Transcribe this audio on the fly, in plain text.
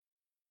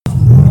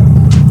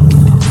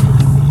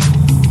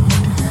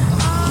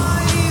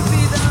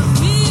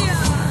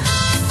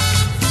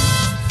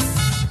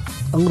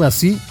Ahora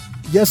sí,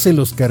 ya se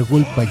los cargó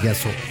el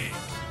payaso.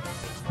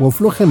 O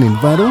aflojan el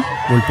varo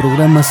o el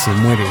programa se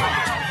muere.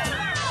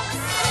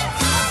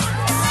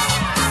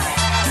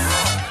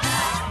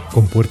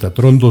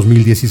 Compuertatron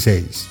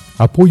 2016.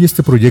 Apoya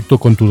este proyecto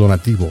con tu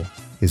donativo.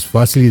 Es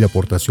fácil y de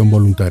aportación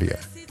voluntaria.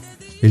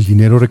 El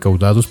dinero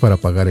recaudado es para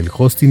pagar el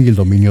hosting y el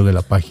dominio de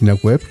la página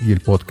web y el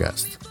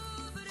podcast.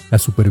 La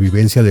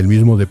supervivencia del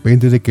mismo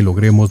depende de que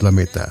logremos la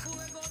meta.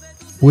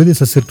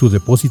 Puedes hacer tu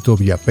depósito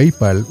vía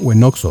PayPal o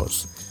en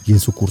Oxxos y en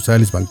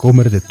sucursales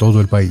Bancomer de todo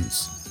el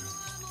país.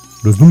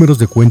 Los números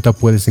de cuenta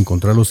puedes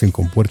encontrarlos en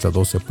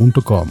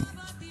compuerta12.com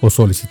o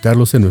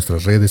solicitarlos en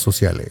nuestras redes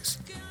sociales.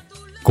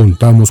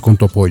 Contamos con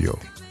tu apoyo.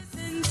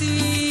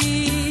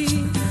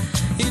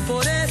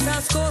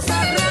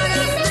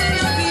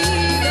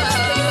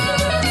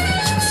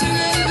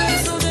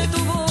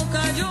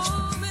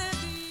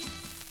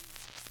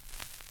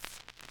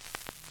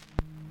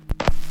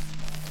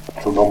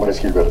 Su nombre es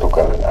Gilberto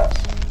Cárdenas.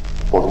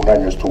 Por un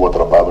año estuvo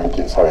atrapado en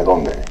quién sabe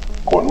dónde,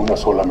 con una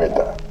sola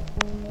meta: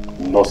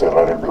 no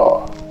cerrar el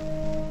blog.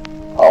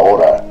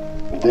 Ahora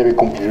debe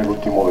cumplir el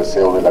último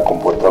deseo de la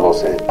Compuerta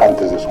 12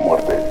 antes de su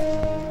muerte: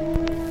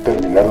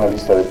 terminar la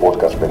lista de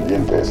podcasts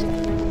pendientes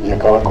y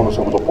acabar con los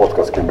pseudo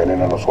podcasts que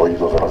envenenan los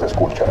oídos de las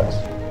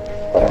escuchas.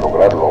 Para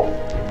lograrlo,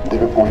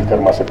 debe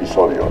publicar más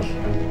episodios,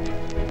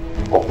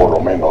 o por lo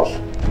menos,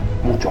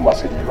 mucho más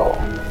seguido.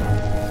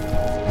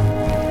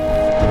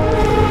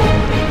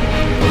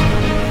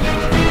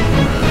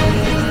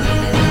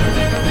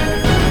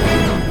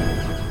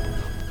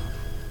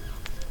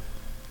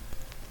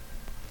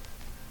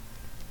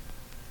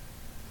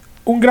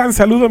 Un gran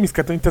saludo a mis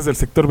catonitas del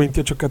sector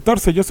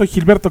 2814. Yo soy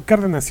Gilberto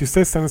Cárdenas y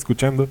ustedes están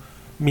escuchando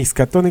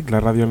Miskatonic,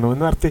 la radio del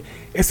Noveno Arte.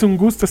 Es un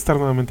gusto estar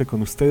nuevamente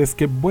con ustedes.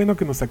 Qué bueno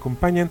que nos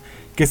acompañan,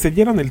 que se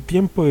dieron el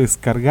tiempo de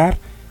descargar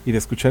y de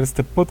escuchar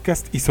este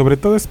podcast, y sobre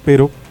todo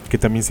espero que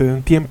también se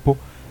den tiempo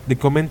de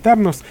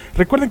comentarnos.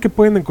 Recuerden que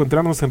pueden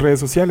encontrarnos en redes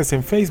sociales,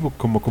 en Facebook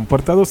como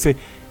Compuerta12,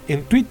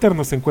 en Twitter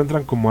nos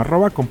encuentran como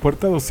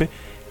 @Compuerta12,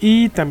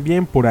 y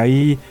también por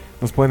ahí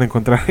nos pueden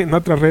encontrar en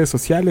otras redes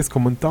sociales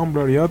como en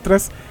Tumblr y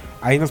otras.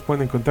 Ahí nos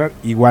pueden encontrar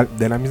igual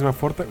de la misma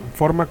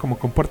forma como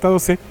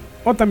Compuerta12,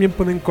 o también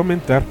pueden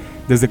comentar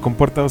desde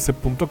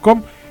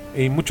compuerta12.com.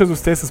 Muchos de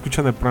ustedes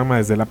escuchan el programa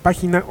desde la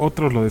página,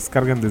 otros lo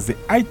descargan desde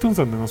iTunes,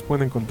 donde nos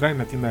pueden encontrar en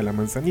la tienda de la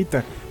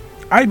manzanita,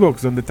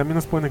 iVoox, donde también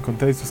nos pueden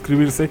encontrar y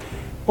suscribirse,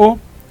 o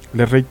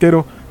les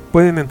reitero,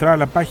 pueden entrar a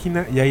la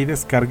página y ahí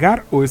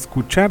descargar o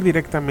escuchar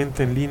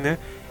directamente en línea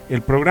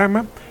el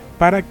programa,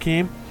 para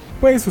que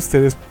pues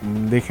ustedes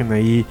dejen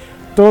ahí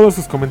todos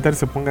sus comentarios,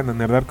 se pongan a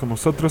nerdar con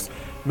nosotros.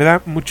 Me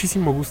da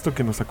muchísimo gusto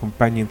que nos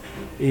acompañen.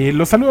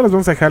 Los saludos los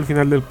vamos a dejar al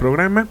final del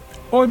programa.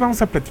 Hoy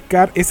vamos a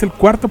platicar, es el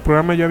cuarto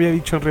programa. Yo había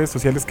dicho en redes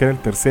sociales que era el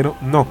tercero.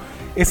 No,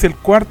 es el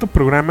cuarto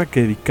programa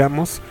que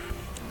dedicamos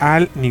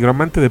al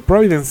Nigromante de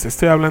Providence.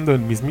 Estoy hablando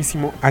del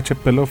mismísimo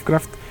H.P.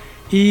 Lovecraft.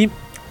 Y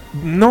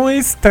no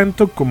es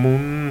tanto como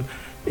un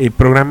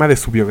programa de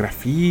su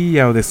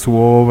biografía o de su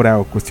obra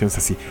o cuestiones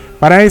así.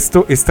 Para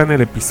esto está en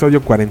el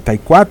episodio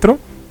 44,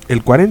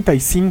 el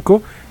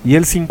 45 y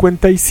el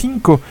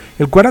 55.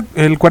 El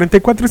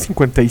 44 y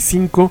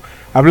 55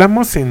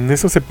 hablamos en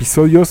esos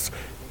episodios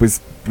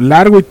pues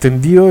largo y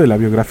tendido de la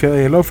biografía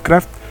de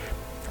Lovecraft.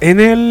 En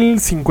el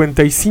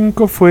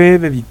 55 fue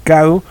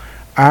dedicado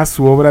a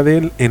su obra de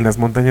él, En las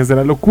montañas de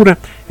la locura.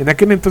 En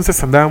aquel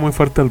entonces andaba muy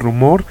fuerte el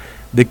rumor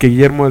de que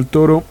Guillermo del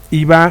Toro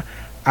iba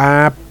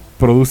a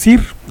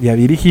producir y a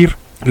dirigir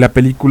la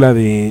película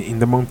de In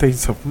the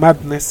Mountains of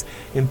Madness.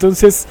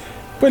 Entonces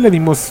pues le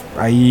dimos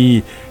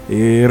ahí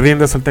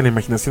rienda suelta a la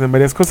imaginación en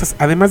varias cosas,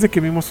 además de que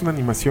vimos una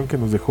animación que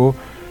nos dejó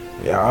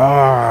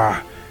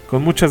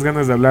con muchas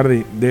ganas de hablar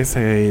de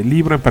ese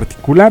libro en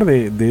particular,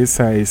 de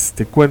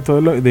ese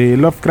cuento de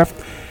Lovecraft.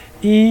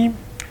 Y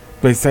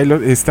pues ahí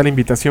está la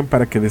invitación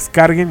para que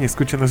descarguen y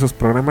escuchen esos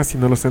programas si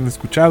no los han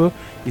escuchado,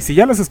 y si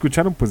ya los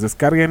escucharon pues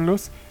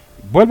descárguenlos,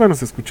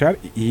 vuélvanos a escuchar,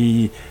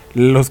 y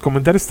los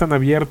comentarios están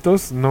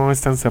abiertos, no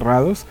están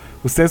cerrados.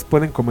 Ustedes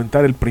pueden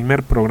comentar el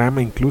primer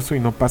programa incluso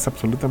y no pasa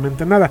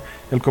absolutamente nada,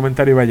 el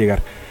comentario va a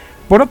llegar.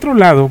 Por otro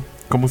lado,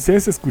 como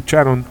ustedes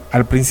escucharon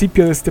al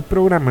principio de este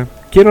programa,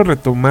 quiero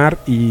retomar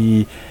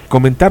y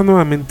comentar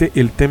nuevamente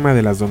el tema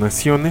de las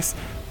donaciones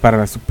para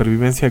la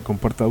supervivencia de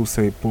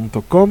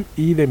compuerta12.com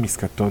y de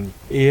Miskatonic.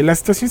 La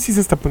situación sí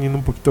se está poniendo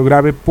un poquito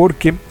grave,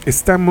 porque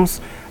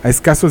estamos a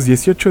escasos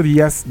 18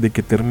 días de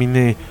que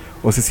termine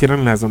o se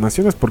cierran las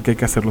donaciones, porque hay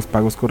que hacer los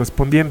pagos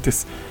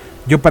correspondientes.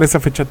 Yo para esa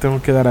fecha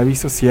tengo que dar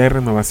aviso si hay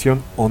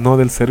renovación o no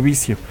del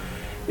servicio.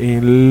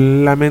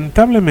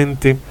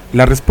 Lamentablemente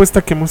la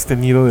respuesta que hemos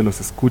tenido de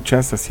los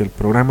escuchas hacia el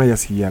programa y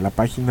hacia la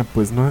página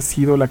pues no ha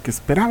sido la que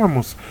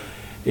esperábamos.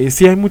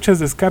 Sí hay muchas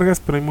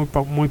descargas, pero hay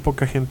muy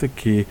poca gente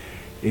que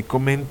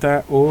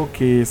comenta o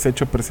que se ha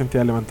hecho presente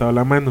y ha levantado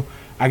la mano.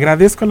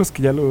 Agradezco a los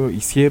que ya lo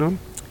hicieron.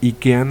 y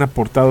que han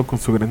aportado con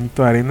su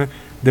granito de arena.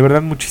 De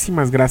verdad,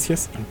 muchísimas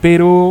gracias.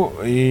 Pero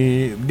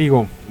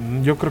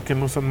yo creo que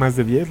no son más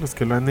de 10 los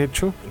que lo han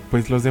hecho.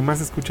 Pues los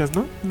demás escuchas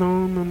no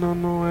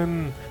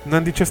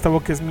han dicho esta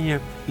boca es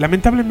mía.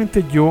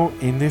 Lamentablemente yo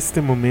en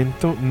este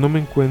momento no me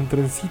encuentro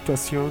en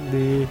situación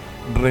de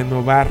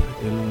renovar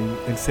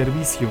el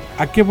servicio.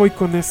 ¿A qué voy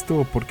con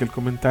esto? Porque el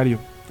comentario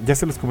ya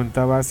se los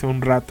comentaba hace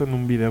un rato en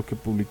un video que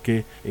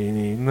publiqué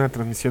en una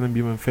transmisión en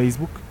vivo en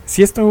Facebook.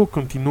 Si esto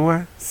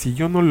continúa, si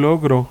yo no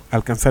logro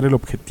alcanzar el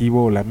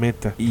objetivo o la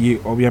meta, y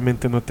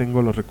obviamente no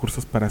tengo los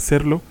recursos para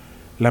hacerlo,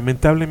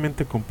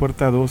 lamentablemente con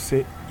Puerta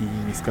 12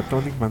 y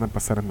Miskatonic van a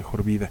pasar a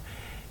mejor vida.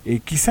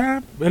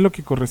 Quizá es lo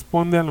que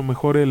corresponde, a lo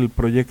mejor el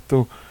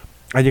proyecto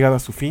ha llegado a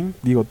su fin.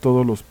 Digo,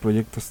 todos los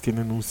proyectos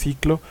tienen un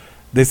ciclo.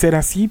 De ser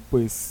así,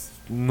 pues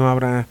no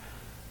habrá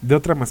de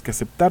otra más que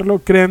aceptarlo.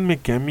 Créanme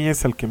que a mí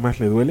es al que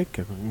más le duele,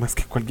 más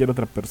que cualquier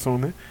otra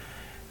persona,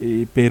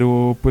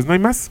 pero pues no hay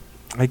más.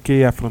 Hay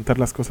que afrontar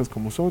las cosas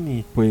como son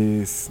y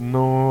pues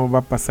no va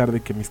a pasar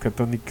de que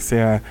Miskatonic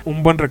sea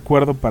un buen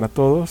recuerdo para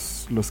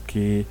todos los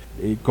que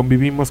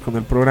convivimos con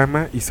el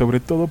programa, y sobre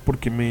todo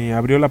porque me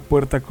abrió la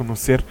puerta a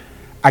conocer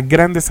a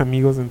grandes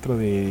amigos dentro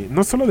de,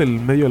 no solo del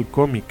medio del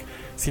cómic,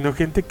 sino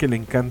gente que le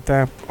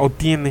encanta, o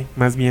tiene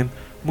más bien,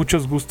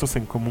 muchos gustos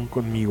en común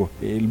conmigo.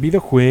 El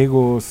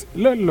videojuegos,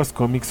 los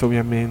cómics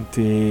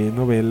obviamente,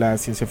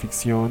 novelas, ciencia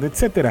ficción,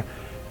 etcétera.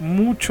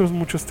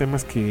 Muchos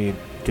temas que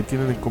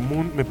tienen en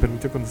común. Me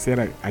permitió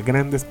conocer a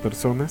grandes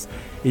personas,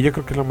 y yo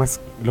creo que es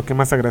lo que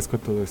más agradezco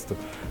de todo esto.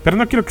 Pero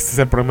no quiero que este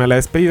sea el problema de la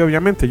despedida,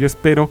 obviamente. Yo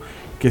espero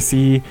que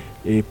sí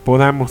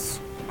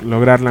podamos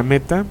lograr la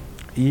meta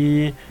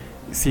y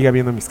siga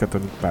viendo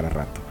Miskatonic para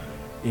rato.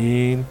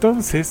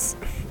 Entonces,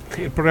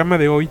 el programa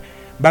de hoy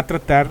va a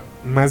tratar,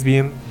 más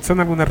bien, son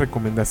algunas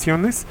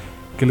recomendaciones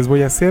que les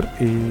voy a hacer.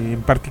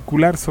 En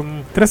particular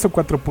son 3 o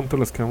 4 puntos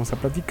los que vamos a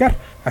platicar.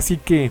 Así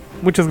que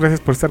muchas gracias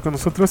por estar con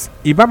nosotros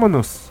y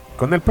vámonos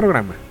con el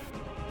programa.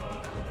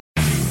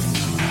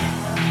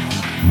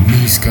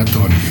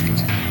 Miskatonic,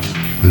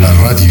 la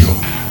radio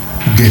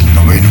del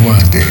noveno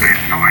arte.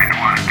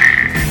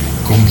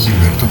 Con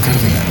Gilberto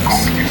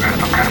Cárdenas.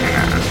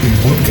 El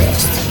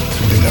podcast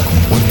de la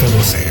Compuerta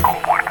 12.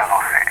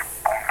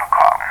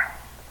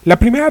 La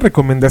primera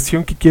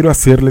recomendación que quiero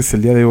hacerles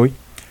el día de hoy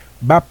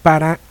va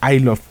para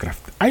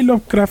iLovecraft.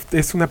 iLovecraft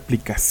es una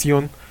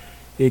aplicación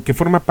que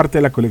forma parte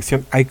de la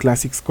colección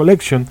iClassics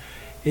Collection.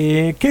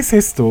 ¿Qué es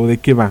esto? ¿De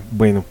qué va?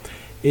 Bueno,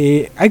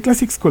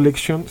 iClassics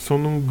Collection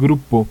son un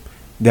grupo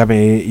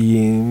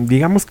y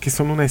digamos que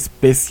son una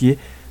especie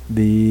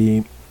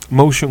de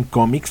motion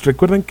comics.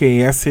 Recuerden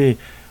que hace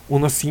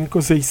unos 5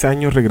 o 6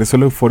 años regresó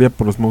la euforia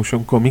por los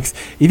motion comics,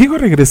 y digo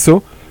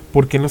regresó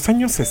porque en los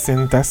años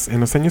 60, en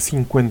los años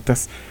 50,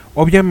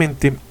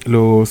 obviamente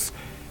los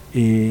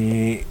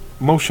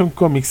motion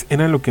comics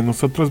eran lo que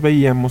nosotros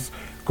veíamos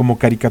como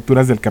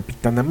caricaturas del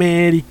Capitán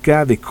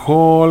América, de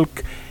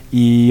Hulk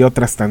y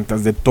otras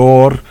tantas, de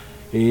Thor.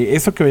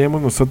 Eso que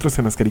veíamos nosotros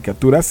en las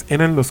caricaturas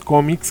eran los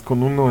cómics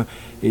con una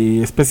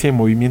especie de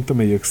movimiento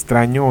medio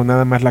extraño, o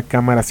nada más la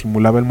cámara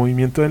simulaba el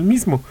movimiento del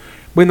mismo.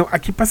 Bueno,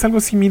 aquí pasa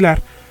algo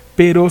similar,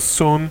 pero es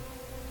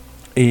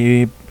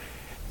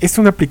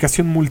una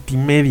aplicación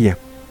multimedia.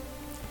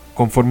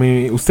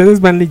 Conforme ustedes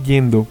van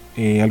leyendo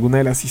alguna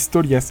de las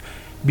historias,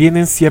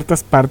 vienen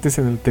ciertas partes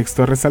en el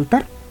texto a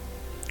resaltar.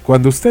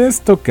 Cuando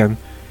ustedes tocan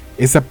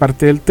esa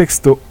parte del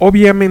texto,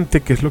 obviamente,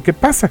 ¿qué es lo que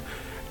pasa?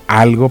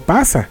 Algo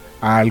pasa,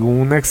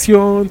 alguna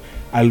acción,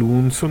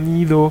 algún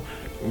sonido,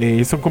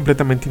 son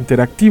completamente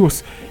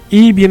interactivos,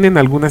 y vienen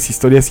algunas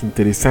historias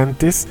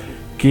interesantes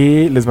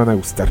que les van a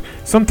gustar.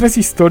 Son 3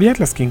 historias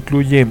las que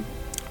incluye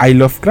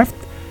iLovecraft,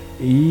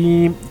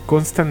 y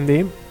constan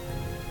de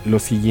lo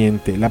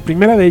siguiente. La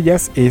primera de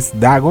ellas es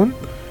Dagon,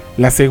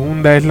 la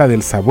segunda es la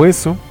del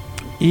Sabueso,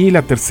 y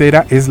la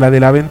tercera es la de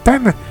la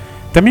ventana.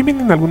 También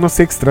vienen algunos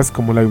extras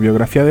como la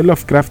biografía de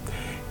Lovecraft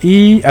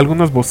y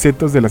algunos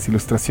bocetos de las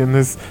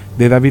ilustraciones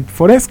de David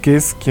Forrest, que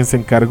es quien se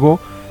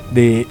encargó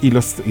de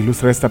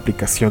ilustrar esta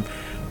aplicación.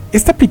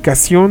 Esta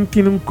aplicación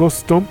tiene un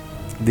costo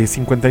de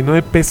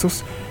 59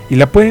 pesos y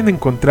la pueden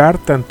encontrar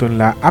tanto en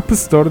la App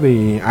Store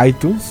de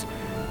iTunes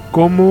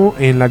como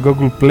en la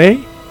Google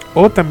Play,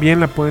 o también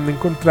la pueden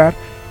encontrar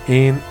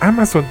en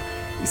Amazon.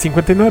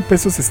 59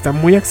 pesos está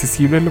muy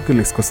accesible, es lo que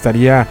les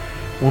costaría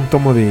un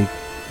tomo de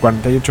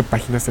 48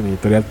 páginas en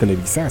Editorial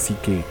Televisa, así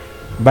que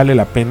vale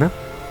la pena.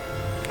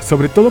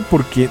 Sobre todo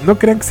porque no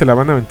crean que se la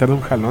van a aventar de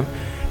un jalón,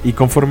 y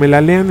conforme la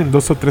lean en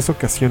 2 o 3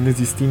 ocasiones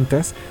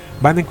distintas,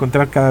 van a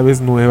encontrar cada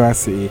vez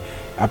nuevas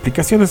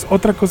aplicaciones.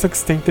 Otra cosa que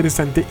está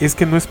interesante es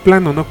que no es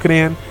plano. No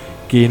crean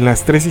que en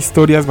las 3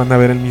 historias van a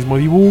ver el mismo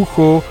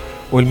dibujo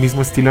o el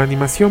mismo estilo de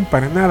animación,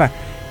 para nada.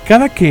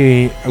 Cada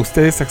que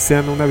ustedes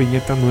accedan a una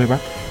viñeta nueva,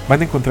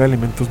 van a encontrar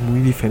elementos muy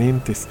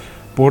diferentes.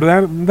 Por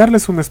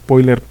darles un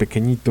spoiler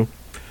pequeñito,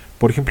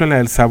 por ejemplo, en la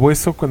del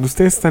Sabueso, cuando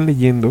ustedes están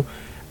leyendo,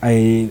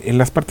 en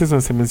las partes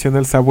donde se menciona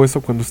el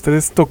Sabueso, cuando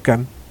ustedes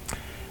tocan,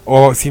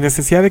 o sin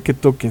necesidad de que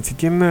toquen, si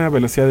tienen una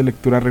velocidad de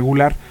lectura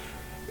regular,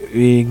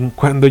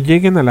 Cuando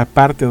lleguen a la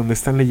parte donde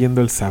están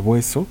leyendo el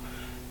sabueso,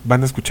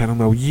 van a escuchar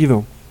un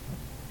aullido.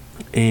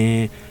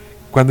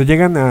 Cuando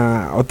llegan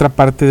a otra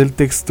parte del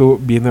texto,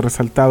 viene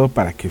resaltado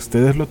para que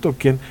ustedes lo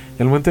toquen.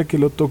 Y al momento en que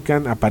lo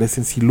tocan,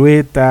 aparecen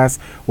siluetas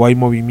o hay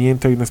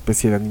movimiento, hay una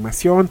especie de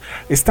animación.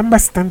 Están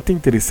bastante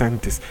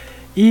interesantes.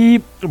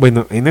 Y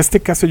bueno, en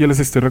este caso yo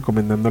les estoy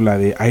recomendando la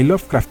de I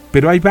Lovecraft,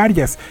 pero hay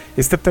varias.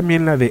 Está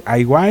también la de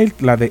I Wild,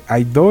 la de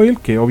I Doyle,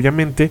 que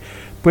obviamente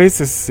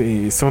pues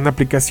son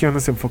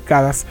aplicaciones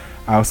enfocadas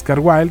a Oscar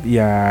Wilde y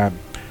a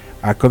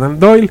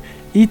Conan Doyle.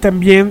 Y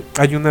también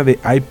hay una de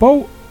I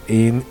Poe.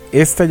 En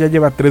esta ya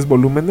lleva 3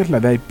 volúmenes, la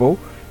de I Poe.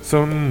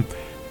 Son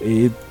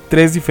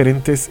 3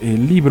 diferentes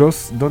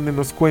libros donde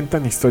nos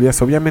cuentan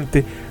historias,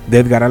 obviamente, de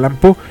Edgar Allan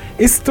Poe.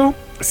 Esto,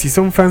 si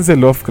son fans de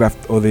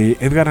Lovecraft o de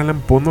Edgar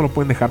Allan Poe, no lo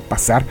pueden dejar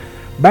pasar.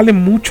 Vale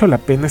mucho la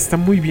pena, está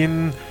muy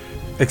bien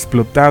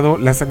explotado.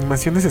 Las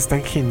animaciones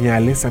están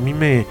geniales, a mí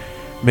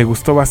me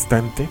gustó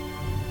bastante.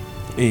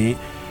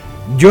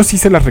 Yo sí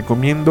se las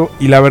recomiendo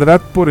y la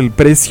verdad por el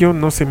precio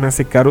no se me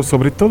hace caro,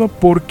 sobre todo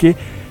porque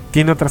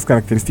tiene otras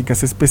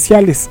características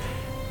especiales.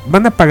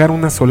 Van a pagar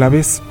una sola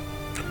vez.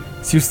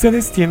 Si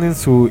ustedes tienen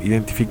su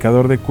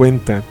identificador de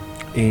cuenta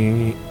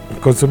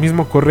con su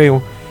mismo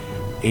correo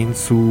en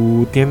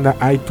su tienda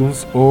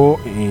iTunes o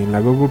en la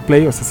Google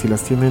Play, o sea, si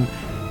las tienen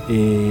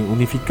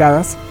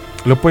unificadas,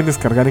 lo pueden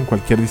descargar en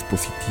cualquier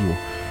dispositivo,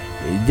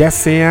 ya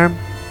sea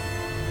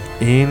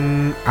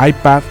en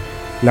iPad,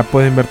 la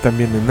pueden ver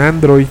también en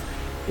Android,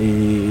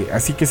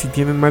 así que si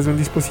tienen más de un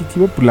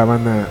dispositivo, pues la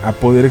van a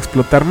poder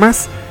explotar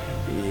más.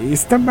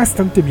 Están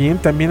bastante bien.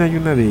 También hay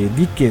una de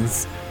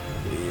Dickens.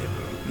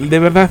 De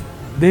verdad,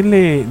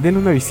 denle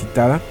una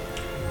visitada.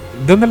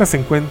 ¿Dónde las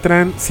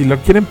encuentran? Si lo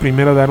quieren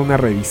primero dar una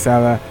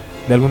revisada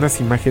de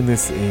algunas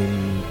imágenes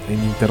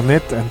en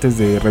internet antes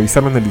de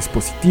revisarlo en el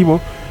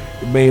dispositivo,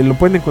 lo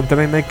pueden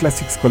encontrar en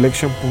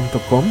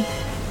iClassicsCollection.com.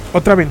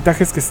 Otra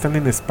ventaja es que están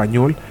en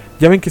español.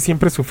 Ya ven que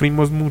siempre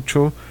sufrimos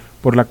mucho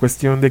por la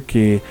cuestión de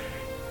que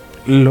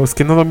los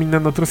que no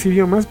dominan otros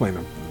idiomas, bueno,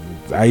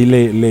 ahí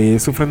le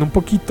sufren un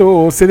poquito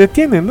o se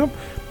detienen, ¿no?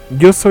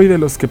 Yo soy de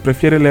los que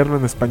prefiere leerlo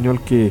en español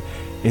que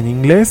en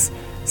inglés.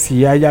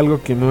 Si hay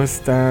algo que no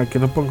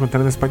puedo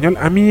encontrar en español,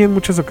 a mí en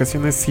muchas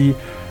ocasiones sí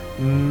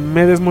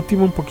me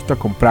desmotiva un poquito a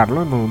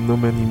comprarlo, no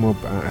me animo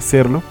a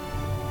hacerlo,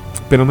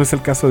 pero no es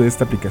el caso de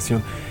esta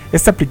aplicación.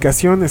 Esta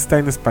aplicación está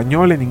en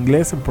español, en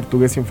inglés, en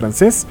portugués y en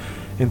francés,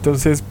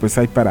 entonces pues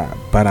hay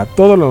para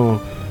todos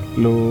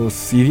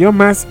los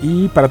idiomas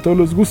y para todos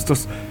los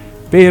gustos,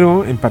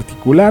 pero en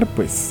particular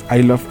pues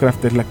I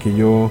Lovecraft es la que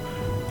yo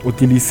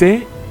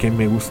utilicé, que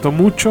me gustó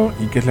mucho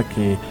y que es la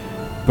que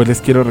pues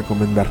les quiero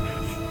recomendar.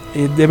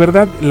 De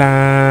verdad,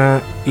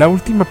 la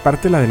última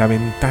parte, la de la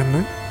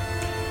ventana,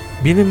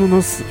 vienen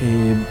unas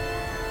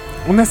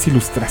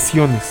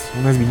ilustraciones,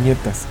 unas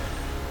viñetas,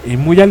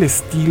 muy al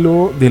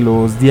estilo de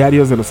los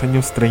diarios de los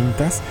años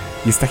 30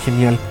 y está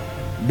genial.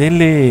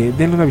 Denle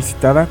una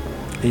visitada,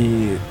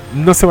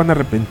 no se van a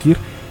arrepentir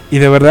y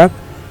de verdad,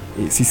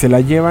 si se la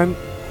llevan,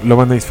 lo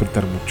van a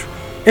disfrutar mucho.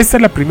 Esta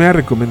es la primera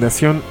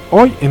recomendación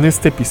hoy en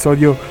este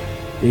episodio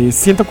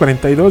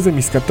 142 de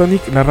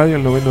Miskatonic, la radio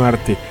del noveno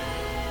arte.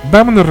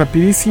 Vámonos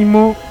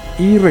rapidísimo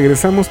y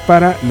regresamos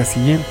para la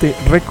siguiente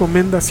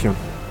recomendación.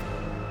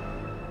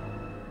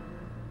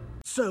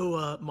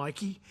 So,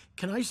 Mikey,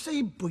 can I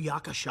say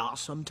Booyakasha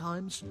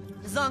sometimes?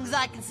 As long as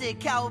I can say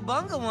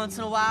Cowabunga once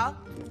in a while.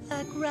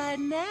 Like right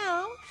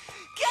now.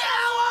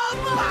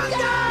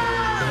 ¡Cowabunga!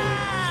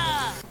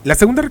 La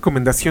segunda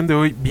recomendación de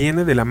hoy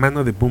viene de la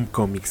mano de Boom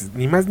Comics,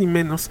 ni más ni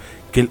menos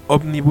que el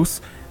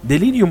Omnibus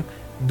Delirium,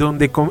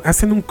 donde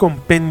hacen un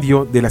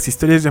compendio de las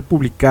historias ya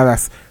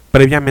publicadas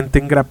previamente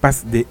en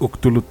grapas de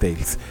Cthulhu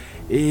Tales.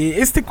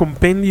 Este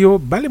compendio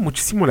vale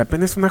muchísimo la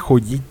pena, es una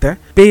joyita,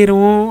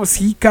 pero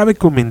sí cabe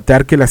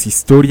comentar que las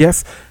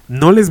historias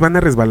no les van a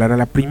resbalar a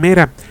la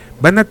primera.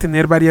 Van a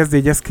tener varias de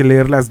ellas que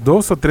leerlas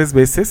 2 o 3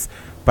 veces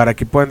para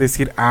que puedan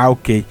decir,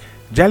 ok,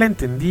 ya la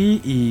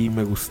entendí y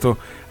me gustó.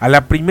 A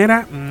la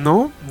primera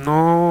no,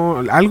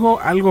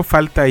 algo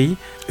falta ahí.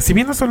 Si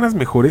bien no son las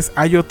mejores,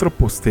 hay otro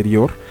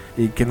posterior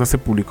que no se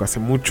publicó hace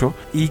mucho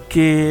y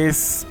que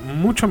es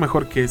mucho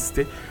mejor que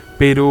este,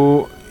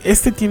 pero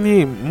este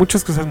tiene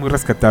muchas cosas muy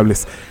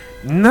rescatables.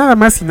 Nada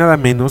más y nada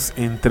menos,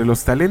 entre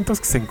los talentos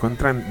que se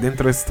encuentran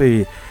dentro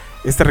de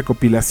esta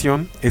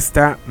recopilación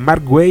está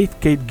Mark Waid,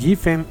 Kate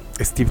Giffen,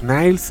 Steve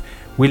Niles,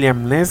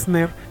 William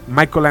Lesner,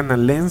 Michael Anna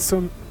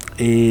Lenson,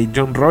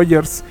 John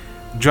Rogers,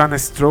 Joanna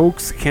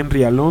Strokes,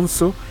 Henry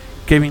Alonso,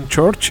 Kevin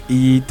Church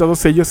y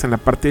todos ellos en la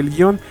parte del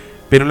guión.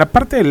 Pero en la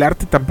parte del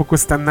arte tampoco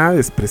está nada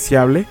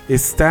despreciable.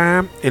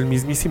 Está el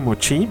mismísimo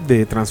Chi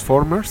de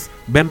Transformers,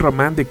 Ben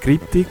Roman de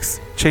Cryptics,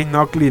 Shane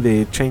Oakley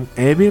de Chain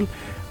Evil,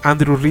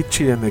 Andrew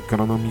Ritchie de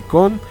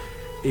Necronomicon,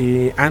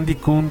 Andy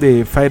Kuhn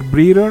de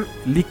Firebreather,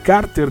 Lee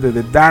Carter de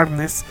The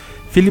Darkness,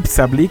 Philip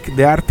Sablik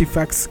de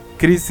Artifacts,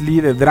 Chris Lee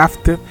de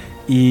Drafted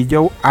y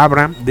Joe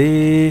Abram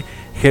de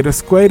Hero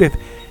Squared.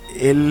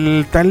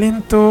 El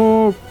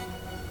talento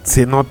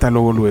se nota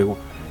luego.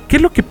 ¿Qué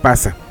es lo que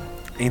pasa?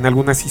 en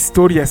algunas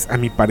historias, a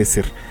mi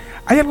parecer.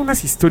 Hay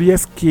algunas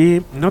historias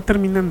que no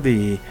terminan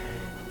de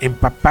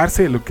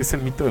empaparse de lo que es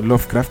el mito de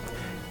Lovecraft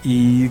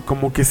y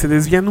como que se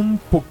desvían un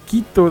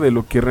poquito de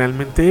lo que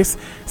realmente es.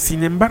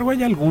 Sin embargo,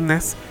 hay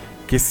algunas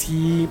que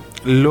sí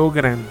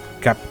logran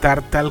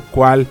captar tal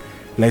cual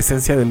la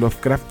esencia de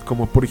Lovecraft,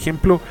 como por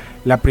ejemplo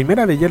la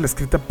primera de ellas, la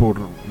escrita por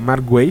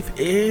Mark Waid,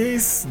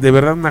 es de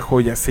verdad una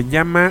joya. Se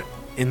llama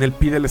En el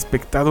pie del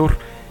espectador.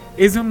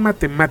 Es de un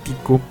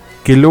matemático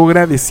que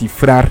logra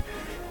descifrar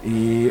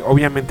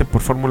obviamente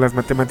por fórmulas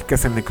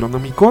matemáticas el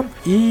Necronomicon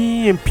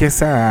y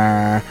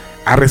empieza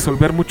a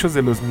resolver muchos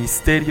de los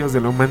misterios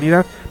de la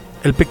humanidad.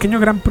 El pequeño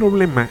gran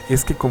problema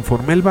es que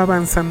conforme él va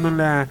avanzando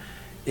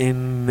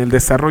en el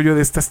desarrollo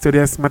de estas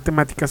teorías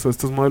matemáticas o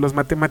estos modelos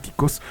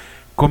matemáticos,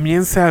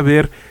 comienza a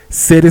ver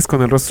seres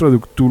con el rostro de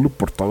Cthulhu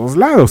por todos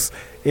lados.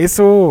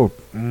 Eso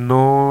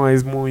no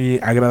es muy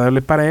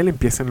agradable para él,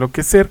 empieza a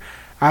enloquecer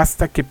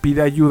hasta que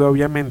pide ayuda,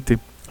 obviamente,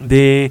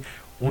 de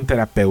un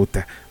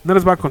terapeuta. No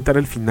les voy a contar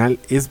el final,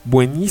 es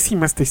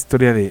buenísima esta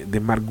historia de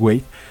Mark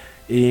Waid.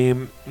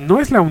 No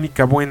es la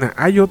única buena,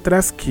 hay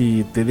otras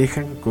que te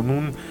dejan con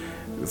un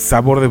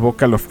sabor de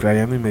boca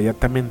lovecraftiano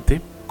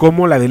inmediatamente,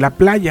 como la de La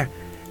Playa.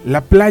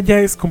 La Playa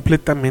es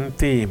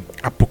completamente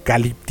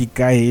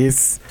apocalíptica,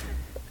 es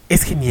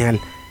genial.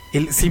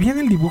 Si bien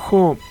el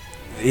dibujo,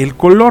 el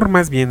color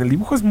más bien, el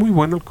dibujo es muy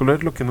bueno, el color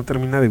es lo que no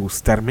termina de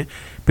gustarme,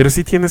 pero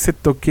sí tiene ese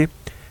toque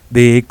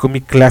de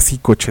cómic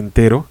clásico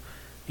ochentero,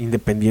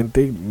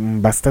 independiente,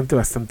 bastante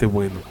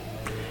bueno.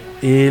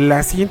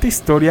 La siguiente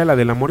historia, la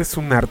del amor es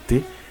un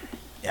arte,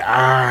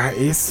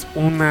 es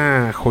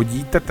una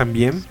joyita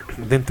también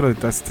dentro de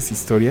todas estas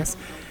historias.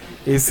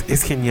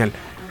 Es genial.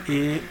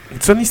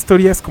 Son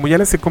historias, como ya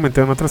les he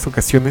comentado en otras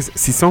ocasiones,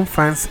 si son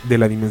fans de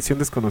La Dimensión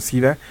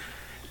Desconocida,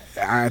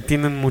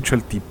 tienen mucho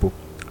el tipo.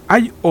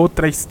 Hay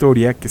otra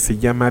historia que se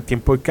llama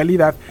Tiempo de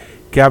Calidad,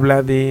 que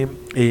habla de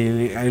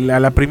a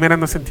la primera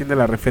no se entiende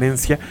la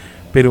referencia,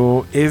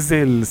 pero es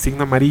del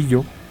signo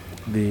amarillo,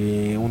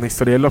 de una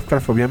historia de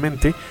Lovecraft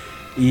obviamente,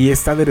 y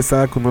está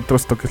aderezada con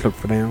otros toques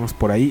lovecraftianos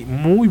por ahí,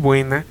 muy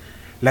buena.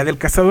 La del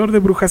Cazador de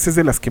Brujas es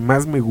de las que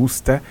más me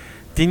gusta,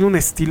 tiene un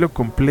estilo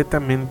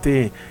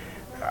completamente,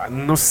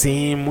 no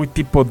sé, muy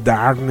tipo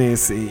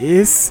Darkness,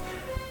 es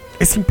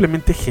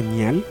simplemente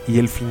genial, y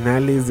el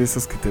final es de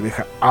esos que te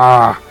deja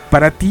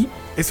Para ti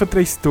es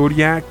otra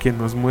historia que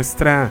nos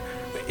muestra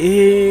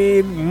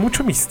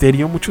mucho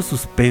misterio, mucho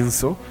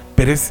suspenso,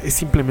 pero es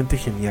simplemente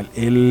genial.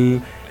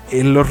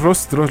 Los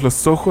rostros,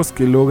 los ojos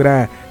que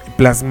logra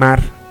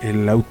plasmar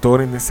el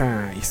autor en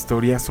esa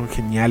historia son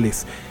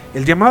geniales.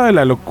 El llamado de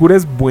la locura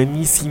es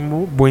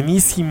buenísimo,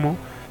 buenísimo.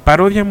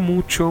 Parodia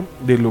mucho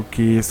de lo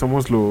que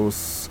somos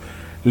los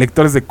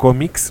lectores de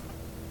cómics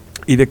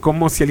y de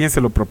cómo si alguien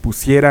se lo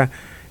propusiera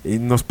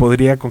nos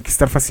podría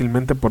conquistar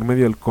fácilmente por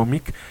medio del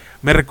cómic.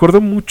 Me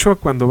recordó mucho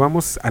cuando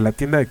vamos a la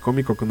tienda de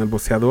cómic o con el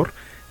voceador,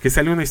 que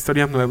sale una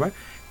historia nueva,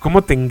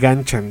 cómo te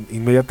enganchan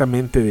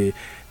inmediatamente de,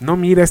 no,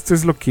 mira, esto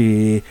es lo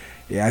que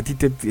a ti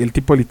el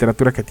tipo de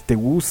literatura que a ti te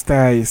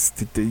gusta,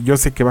 yo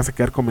sé que vas a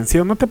quedar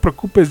convencido, no te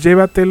preocupes,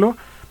 llévatelo,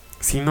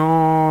 si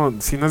no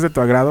es de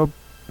tu agrado,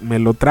 me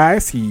lo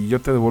traes y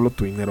yo te devuelvo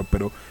tu dinero,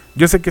 pero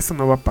yo sé que eso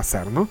no va a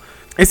pasar, ¿no?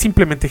 Es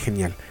simplemente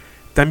genial.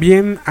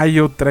 También hay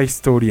otra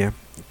historia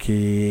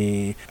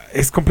que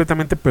es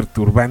completamente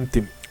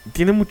perturbante,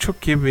 tiene mucho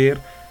que ver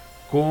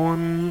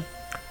con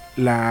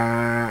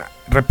la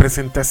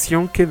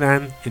representación que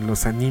dan en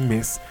los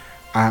animes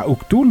a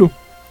Cthulhu,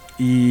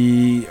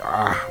 y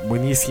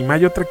buenísima.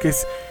 Hay otra que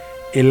es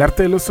El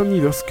arte de los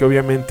sonidos, que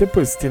obviamente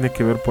pues tiene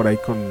que ver por ahí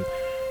con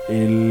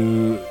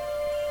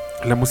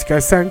la música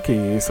de Sam,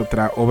 que es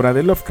otra obra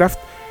de Lovecraft,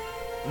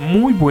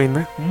 muy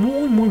buena,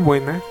 muy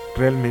buena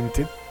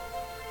realmente.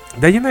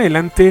 De ahí en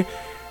adelante,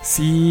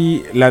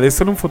 sí, la de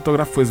Solo un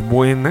fotógrafo es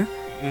buena,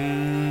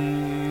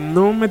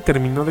 no me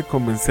terminó de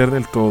convencer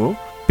del todo,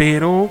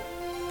 pero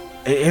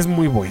es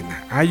muy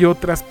buena. Hay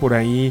otras por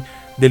ahí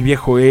del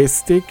viejo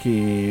oeste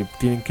que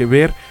tienen que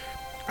ver.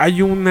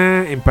 Hay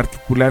una en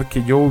particular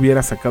que yo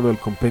hubiera sacado del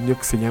compendio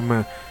que se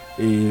llama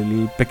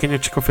El pequeño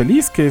chico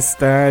feliz, que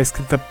está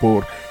escrita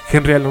por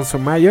Henry Alonso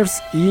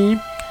Myers y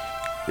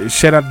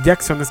Sherard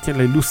Jackson es quien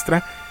la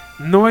ilustra.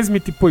 No es mi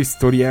tipo de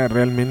historia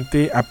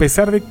realmente, a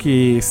pesar de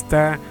que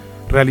está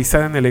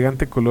realizada en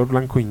elegante color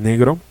blanco y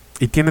negro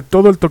y tiene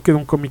todo el toque de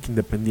un cómic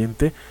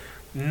independiente.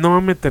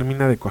 No me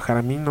termina de cuajar,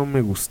 a mí no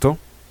me gustó.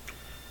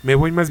 Me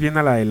voy más bien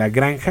a la de La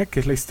Granja, que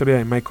es la historia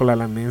de Michael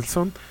Alan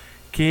Nelson,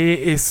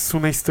 que es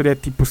una historia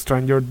tipo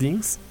Stranger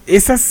Things.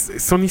 Esas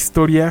son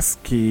historias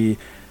que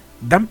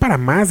dan para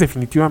más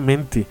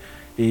definitivamente.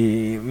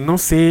 No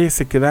sé,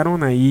 se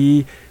quedaron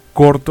ahí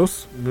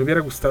cortos. Me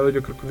hubiera gustado,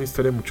 yo creo que una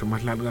historia mucho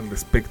más larga al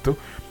respecto.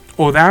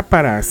 O da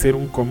para hacer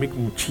un cómic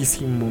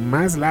muchísimo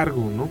más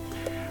largo, ¿no?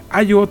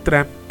 Hay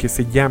otra que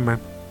se llama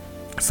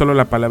Solo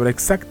la palabra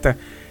exacta,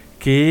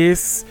 que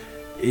es...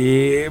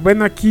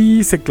 bueno,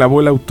 aquí se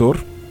clavó el autor,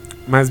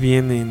 más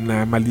bien en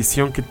la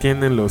maldición que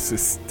tienen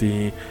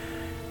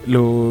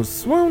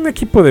un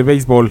equipo de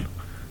béisbol,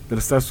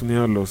 los Estados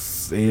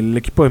Unidos, el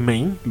equipo de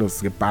Maine,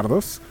 los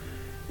Guepardos.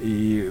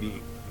 Y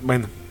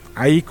bueno,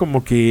 ahí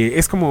como que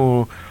es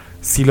como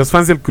si los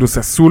fans del Cruz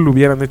Azul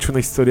hubieran hecho una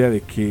historia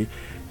de que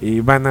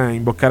van a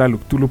invocar a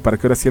Cthulhu para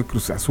que ahora sí el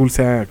Cruz Azul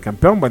sea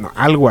campeón. Bueno,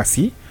 algo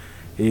así.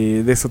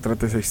 De eso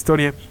trata esa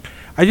historia.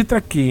 Hay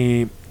otra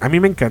que a mí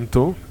me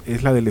encantó,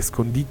 es la del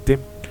escondite.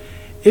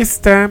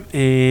 Esta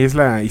es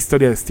la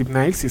historia de Steve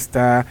Niles y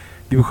está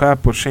dibujada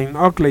por Shane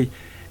Oakley.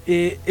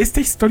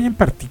 Esta historia en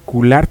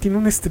particular tiene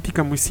una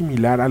estética muy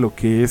similar a lo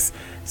que es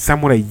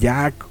Samurai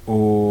Jack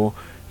o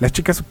Las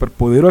Chicas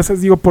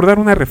Superpoderosas, digo, por dar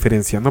una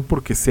referencia, no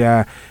porque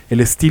sea el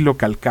estilo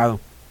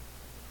calcado,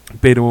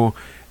 pero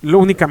lo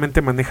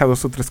únicamente maneja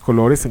 2 o 3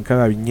 colores en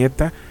cada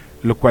viñeta,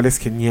 lo cual es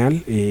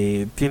genial.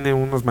 Tiene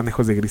unos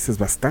manejos de grises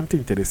bastante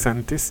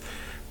interesantes,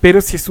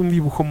 pero sí es un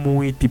dibujo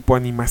muy tipo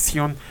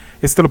animación.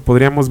 Esto lo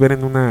podríamos ver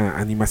en una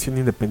animación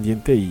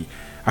independiente y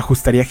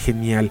ajustaría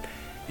genial.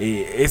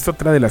 Es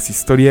otra de las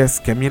historias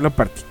que a mí en lo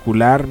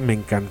particular me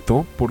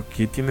encantó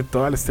porque tiene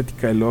toda la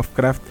estética de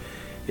Lovecraft.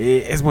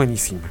 Es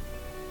buenísima.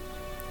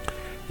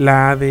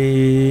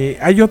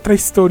 Hay otra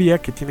historia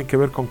que tiene que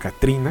ver con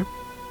Katrina.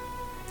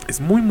 Es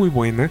muy muy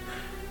buena.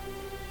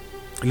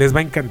 Les va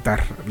a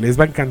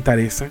encantar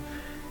esa.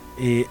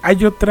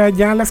 Hay otra,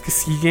 ya las que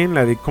siguen,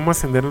 la de Cómo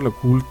ascender en lo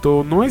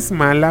oculto. No es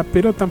mala,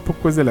 pero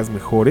tampoco es de las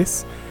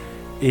mejores.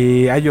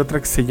 Hay otra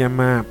que se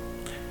llama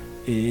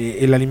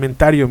El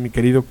alimentario, mi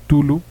querido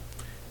Cthulhu.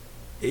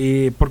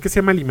 ¿Por qué se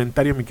llama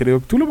alimentario, mi querido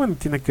Cthulhu? Bueno,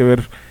 tiene que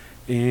ver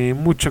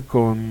mucho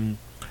con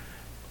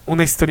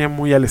una historia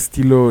muy al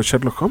estilo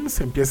Sherlock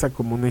Holmes. Empieza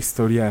como una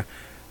historia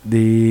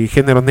de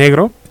género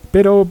negro,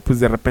 pero pues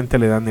de repente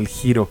le dan el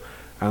giro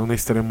a una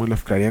historia muy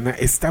Lovecraftiana.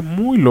 Está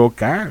muy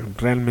loca,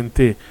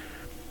 realmente.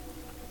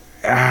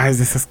 Es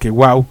de esas que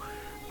wow.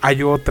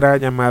 Hay otra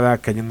llamada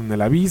Cayendo en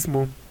el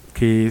Abismo,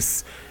 que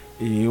es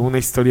una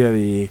historia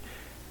de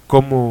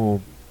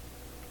cómo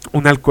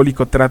un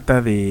alcohólico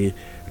trata de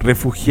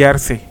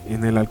refugiarse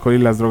en el alcohol y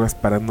las drogas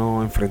para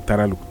no enfrentar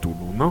a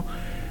Cthulhu, ¿no?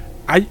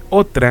 Hay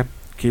otra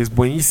que es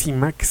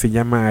buenísima, que se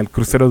llama El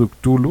crucero de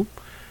Cthulhu.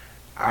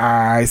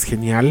 Es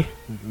genial.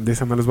 De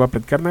esa no les voy a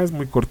platicar nada, es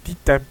muy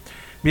cortita.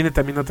 Viene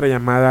también otra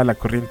llamada La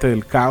corriente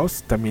del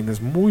caos, también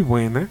es muy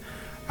buena.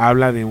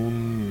 Habla de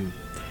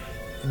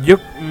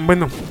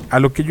a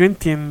lo que yo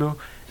entiendo,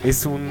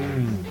 es un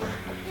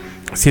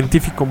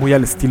científico muy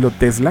al estilo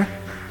Tesla,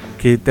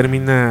 que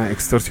termina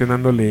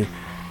extorsionándole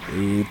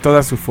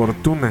toda su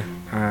fortuna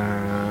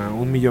a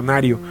un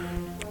millonario,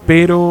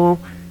 pero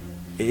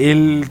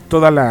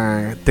toda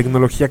la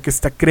tecnología que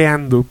está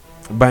creando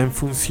va en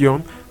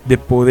función de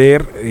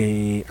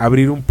poder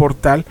abrir un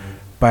portal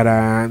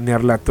para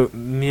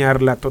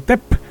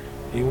Nyarlathotep,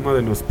 uno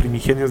de los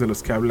primigenios de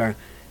los que habla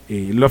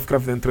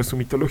Lovecraft dentro de su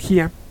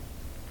mitología.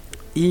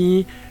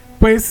 Y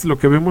pues lo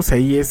que vemos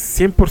ahí es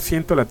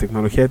 100% la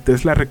tecnología de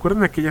Tesla.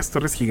 ¿Recuerdan aquellas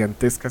torres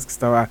gigantescas que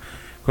estaba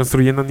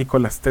construyendo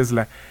Nikola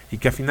Tesla y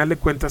que a final de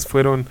cuentas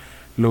fueron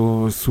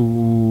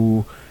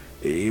su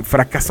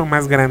fracaso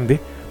más grande?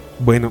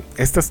 Bueno,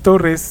 estas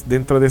torres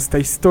dentro de esta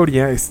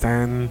historia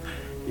están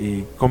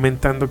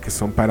comentando que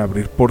son para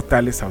abrir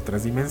portales a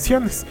otras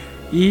dimensiones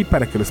y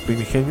para que los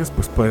primigenios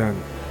pues puedan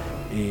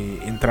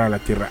entrar a la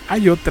Tierra.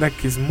 Hay otra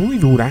que es muy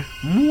dura,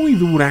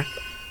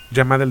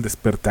 llamada El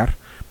despertar.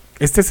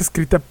 Esta es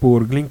escrita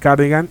por Glenn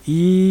Cardigan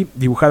y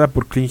dibujada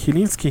por Clint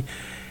Hilinski.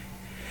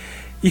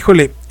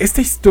 Híjole,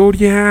 esta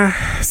historia,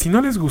 si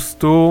no les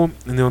gustó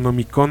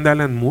Neonomicon de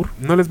Alan Moore,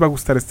 no les va a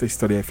gustar esta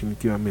historia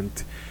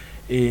definitivamente.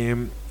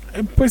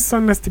 Pues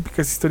son las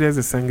típicas historias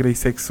de sangre y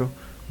sexo,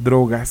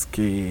 drogas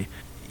que,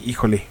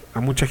 híjole, a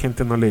mucha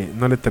gente no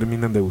le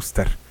terminan de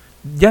gustar.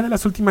 Ya de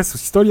las últimas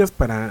historias,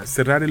 para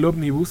cerrar el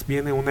ómnibus,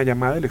 viene una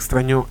llamada El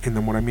extraño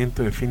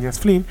enamoramiento de Phineas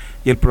Flynn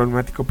y el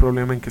problemático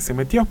problema en que se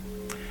metió.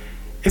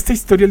 Esta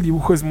historia, el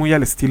dibujo es muy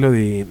al estilo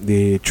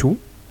de Chu.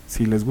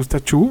 Si les gusta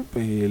Chu,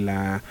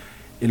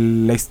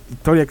 la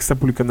historia que está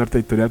publicando Arte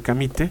Editorial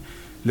Camite,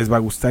 les va a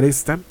gustar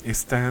esta.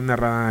 Está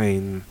narrada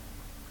en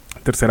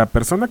tercera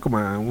persona, como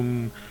a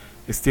un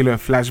estilo de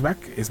flashback.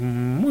 Es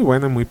muy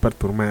buena, muy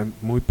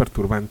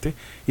perturbante.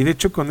 Y de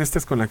hecho con esta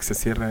es con la que se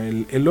cierra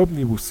el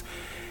ómnibus.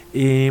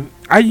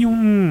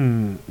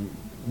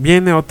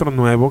 Viene otro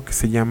nuevo que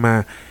se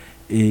llama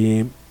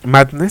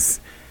Madness.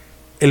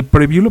 El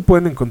preview lo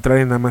pueden encontrar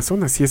en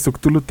Amazon, así es,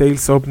 Cthulhu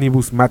Tales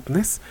Omnibus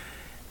Madness.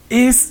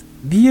 Es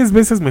 10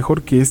 veces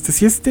mejor que este.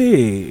 Si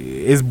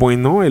este es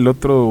bueno, el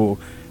otro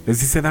les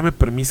dice dame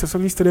permiso.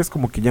 Son historias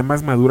como que ya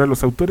más maduras.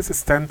 Los autores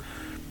están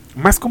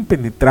más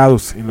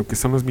compenetrados en lo que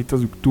son los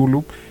mitos de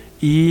Cthulhu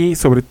y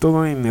sobre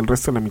todo en el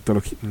resto de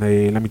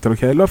la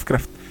mitología de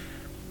Lovecraft.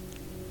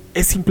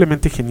 Es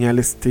simplemente genial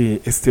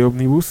este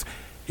ómnibus.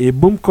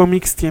 Boom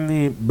Comics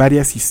tiene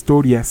varias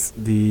historias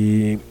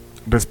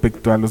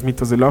respecto a los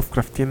mitos de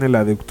Lovecraft. Tiene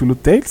la de Cthulhu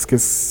Tales, que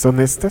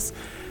son estas.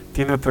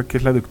 Tiene otra que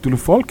es la de Cthulhu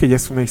Fall, que ya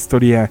es una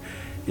historia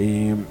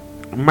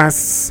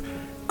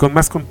con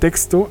más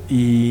contexto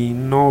y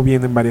no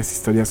vienen varias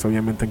historias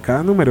obviamente en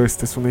cada número.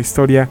 Esta es una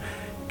historia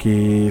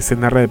que se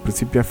narra de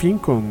principio a fin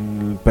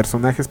con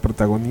personajes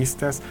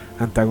protagonistas,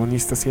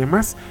 antagonistas y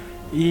demás.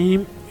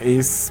 Y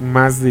es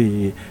más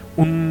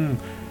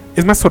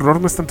es más horror,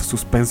 no es tanto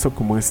suspenso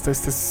como esta.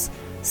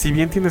 Si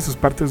bien tiene sus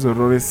partes de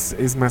horror,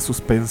 es más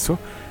suspenso.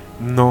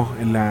 No,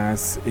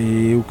 las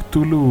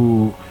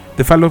Cthulhu,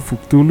 The Fall of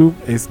Cthulhu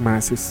es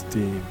más,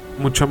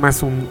 mucho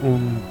más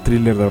un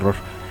thriller de horror.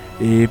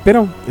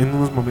 Pero en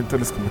unos momentos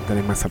les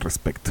comentaré más al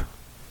respecto.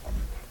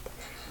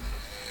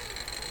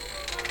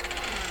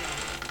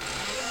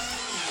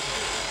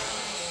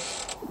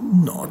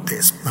 No te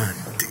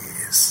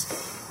espantes.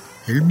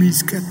 El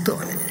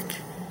Miskatonic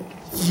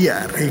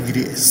ya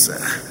regresa.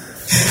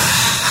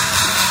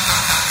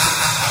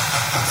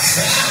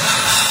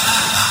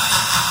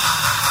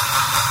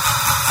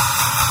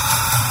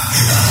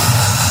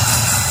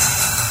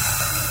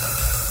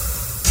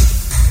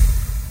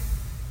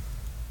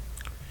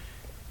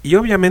 Y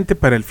obviamente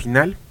para el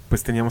final,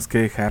 pues teníamos que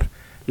dejar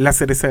la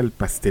cereza del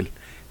pastel.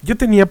 Yo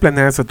tenía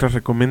planeadas otras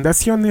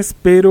recomendaciones,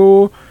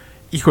 pero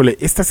híjole,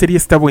 esta serie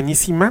está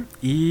buenísima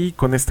y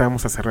con esta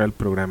vamos a cerrar el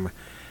programa.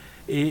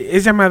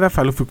 Es llamada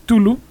Fall of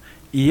Cthulhu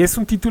y es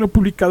un título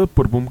publicado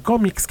por Boom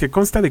Comics que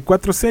consta de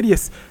 4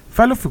 series.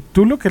 Fall of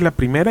Cthulhu, que es la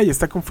primera y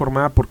está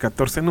conformada por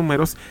 14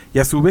 números y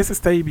a su vez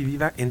está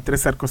dividida en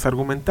 3 arcos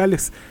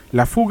argumentales: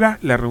 La Fuga,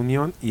 La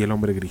Reunión y El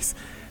Hombre Gris.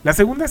 La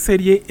segunda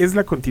serie es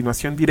la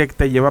continuación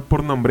directa y lleva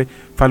por nombre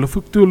Fall of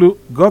Cthulhu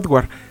God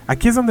War.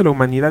 Aquí es donde la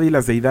humanidad y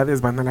las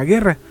deidades van a la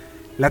guerra.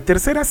 La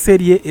tercera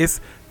serie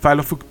es Fall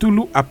of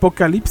Cthulhu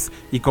Apocalypse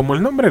y como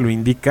el nombre lo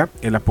indica,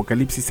 el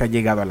apocalipsis ha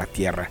llegado a la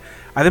Tierra,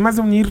 además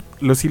de unir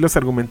los hilos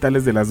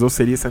argumentales de las 2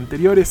 series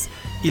anteriores.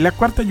 Y la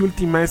cuarta y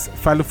última es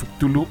Fall of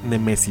Cthulhu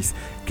Nemesis,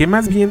 que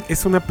más bien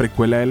es una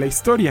precuela de la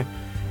historia.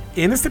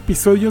 En este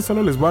episodio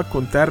solo les voy a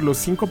contar los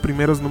 5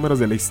 primeros números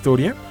de la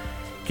historia,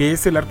 que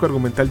es el arco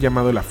argumental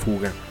llamado La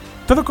Fuga.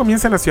 Todo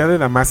comienza en la ciudad de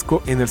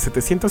Damasco en el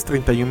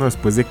 731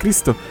 después de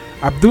Cristo.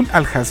 Abdul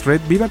al-Hazred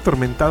vive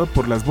atormentado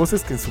por las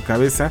voces que en su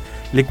cabeza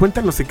le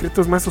cuentan los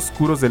secretos más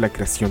oscuros de la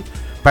creación.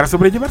 Para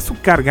sobrellevar su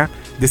carga,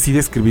 decide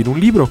escribir un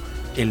libro,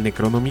 el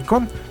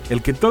Necronomicon,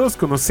 el que todos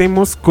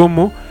conocemos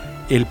como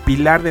el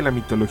pilar de la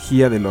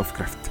mitología de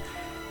Lovecraft.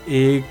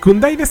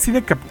 Kundai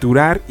decide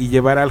capturar y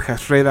llevar al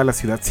Hazred a la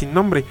ciudad sin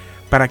nombre,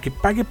 para que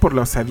pague por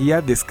la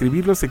osadía de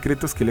escribir los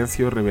secretos que le han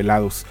sido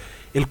revelados.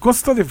 El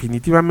costo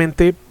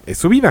definitivamente es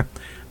su vida.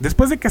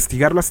 Después de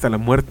castigarlo hasta la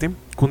muerte,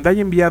 Kundai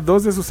envía a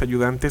 2 de sus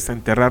ayudantes a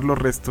enterrar los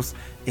restos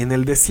en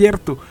el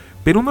desierto,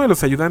 pero uno de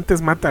los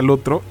ayudantes mata al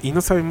otro y no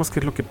sabemos qué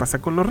es lo que pasa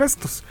con los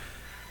restos.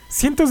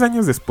 Cientos de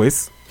años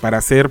después, para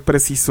ser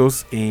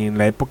precisos en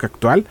la época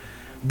actual,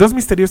 2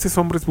 misteriosos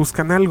hombres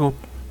buscan algo,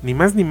 ni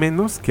más ni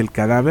menos que el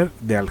cadáver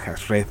de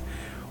Al-Hazred.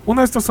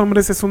 Uno de estos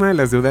hombres es una de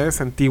las deidades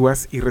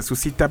antiguas y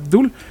resucita a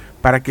Abdul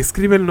para que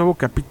escriba el nuevo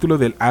capítulo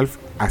del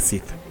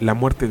Alf-Azid, la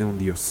muerte de un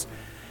dios.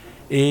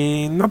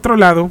 En otro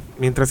lado,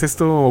 mientras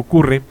esto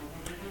ocurre,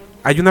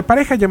 hay una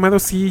pareja llamada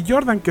Si y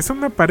Jordan, que son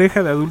una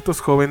pareja de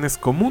adultos jóvenes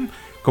común,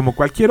 como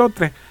cualquier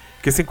otra,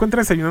 que se encuentra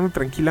desayunando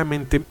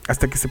tranquilamente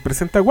hasta que se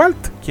presenta Walt,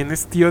 quien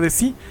es tío de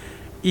Si,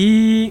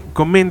 y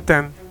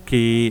comentan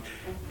que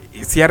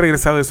Si ha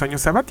regresado de su año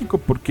sabático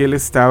porque él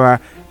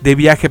estaba de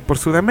viaje por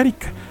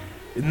Sudamérica.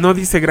 No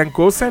dice gran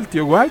cosa el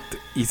tío Walt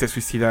y se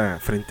suicida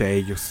frente a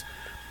ellos.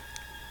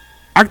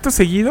 Acto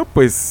seguido,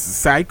 pues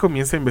Sai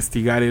comienza a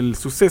investigar el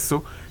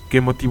suceso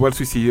que motivó al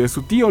suicidio de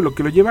su tío, lo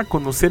que lo lleva a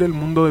conocer el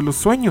mundo de los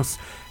sueños,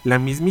 la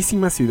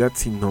mismísima ciudad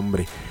sin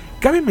nombre.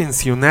 Cabe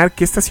mencionar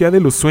que esta ciudad de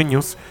los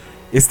sueños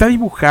está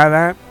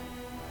dibujada,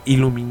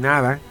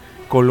 iluminada,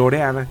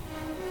 coloreada,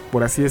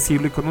 por así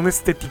decirlo, y con una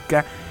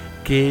estética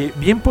que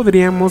bien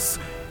podríamos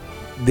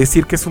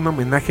decir que es un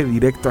homenaje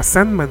directo a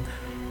Sandman.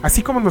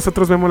 Así como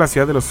nosotros vemos la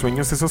ciudad de los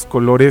sueños, esos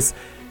colores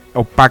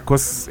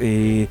opacos,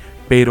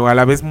 pero a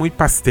la vez muy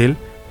pastel,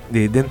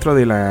 dentro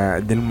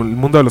del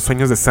mundo de los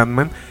sueños de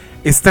Sandman,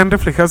 están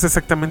reflejados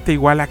exactamente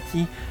igual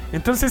aquí.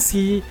 Entonces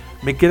sí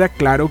me queda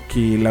claro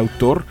que el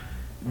autor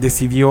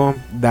decidió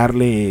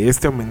darle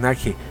este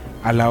homenaje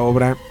a la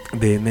obra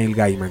de Neil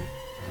Gaiman.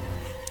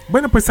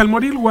 Bueno, pues al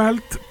morir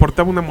Walt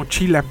portaba una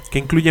mochila que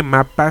incluye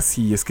mapas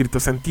y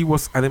escritos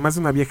antiguos, además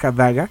de una vieja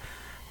daga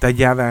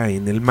tallada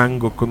en el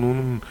mango con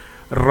un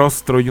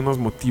rostro y unos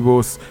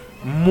motivos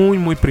muy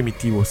muy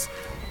primitivos.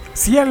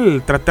 Sí,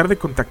 al tratar de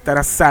contactar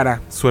a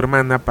Sarah, su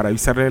hermana, para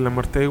avisarle de la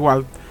muerte de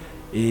Walt,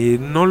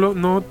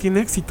 no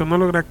tiene éxito, no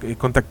logra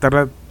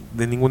contactarla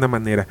de ninguna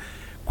manera.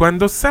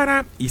 Cuando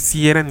Sarah y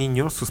Si eran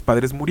niños, sus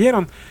padres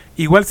murieron.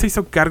 Igual se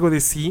hizo cargo de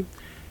Si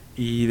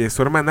y de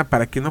su hermana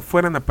para que no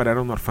fueran a parar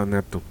a un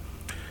orfanato.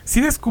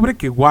 Si descubre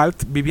que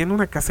Walt vivía en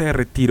una casa de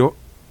retiro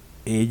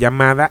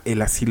llamada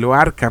el Asilo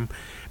Arkham.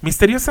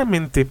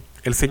 Misteriosamente,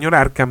 el señor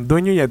Arkham,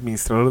 dueño y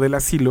administrador del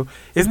asilo,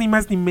 es ni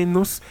más ni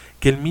menos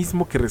que el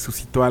mismo que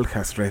resucitó al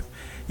Hazred.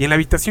 Y en la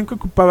habitación que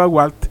ocupaba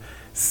Walt,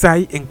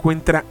 Sai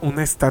encuentra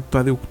una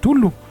estatua de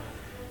Cthulhu.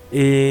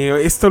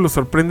 Esto lo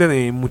sorprende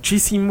de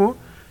muchísimo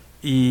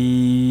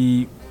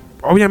y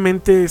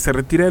obviamente se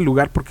retira del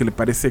lugar porque le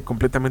parece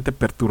completamente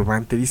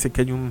perturbante. Dice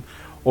que hay un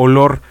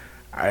olor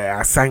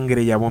a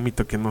sangre y a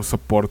vómito que no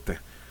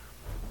soporta.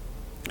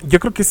 Yo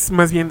creo que es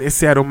más bien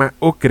ese aroma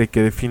ocre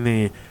que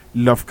define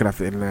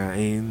Lovecraft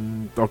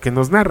o que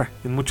nos narra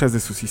en muchas de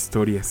sus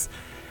historias.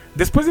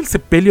 Después del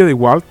sepelio de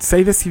Walt,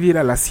 Sy decide ir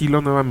al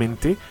asilo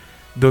nuevamente,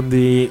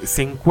 donde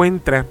se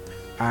encuentra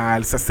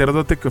al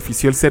sacerdote que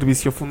ofició el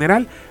servicio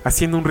funeral,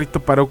 haciendo un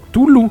rito para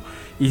Cthulhu,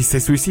 y se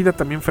suicida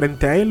también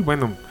frente a él.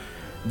 Bueno,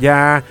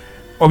 ya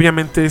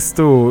obviamente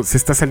esto se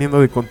está saliendo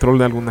de control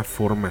de alguna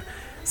forma.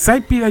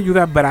 Sy pide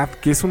ayuda a Brad,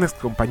 que es un ex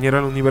compañero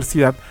de la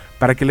universidad,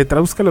 para que le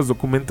traduzca los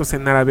documentos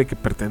en árabe que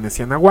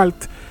pertenecían a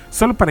Walt,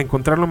 solo para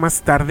encontrarlo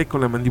más tarde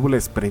con la mandíbula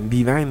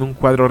desprendida en un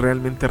cuadro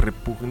realmente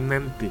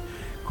repugnante,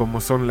 como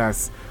son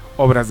las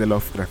obras de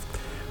Lovecraft.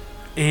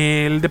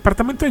 El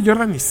departamento de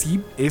Jordan y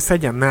Sy es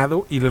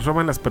allanado y les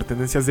roban las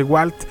pertenencias de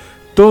Walt,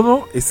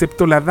 todo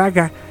excepto la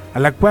daga, a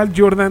la cual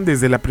Jordan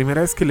desde la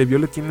primera vez que le vio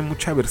le tiene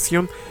mucha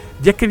aversión,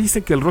 ya que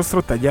dice que el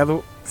rostro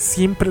tallado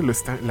siempre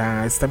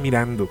la está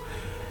mirando.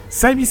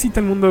 Sy visita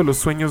el mundo de los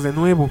sueños de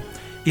nuevo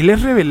y le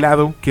es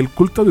revelado que el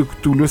culto de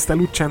Cthulhu está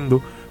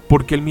luchando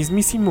porque el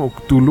mismísimo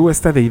Cthulhu,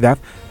 esta deidad,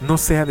 no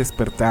sea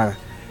despertada.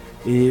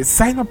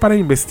 Sy no para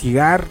de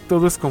investigar,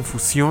 todo es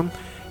confusión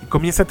y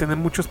comienza a tener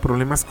muchos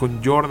problemas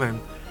con Jordan,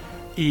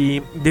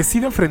 y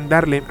decide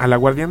ofrendarle a la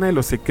guardiana de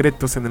los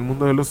secretos en el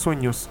mundo de los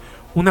sueños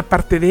una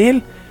parte de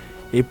él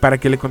para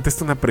que le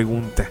conteste una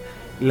pregunta.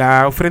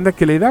 La ofrenda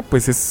que le da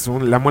pues es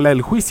la muela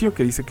del juicio,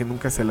 que dice que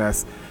nunca se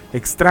las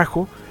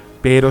extrajo,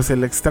 pero se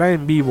la extrae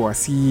en vivo,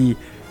 así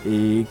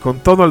con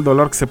todo el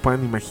dolor que se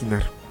puedan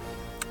imaginar.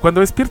 Cuando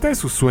despierta de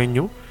su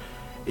sueño,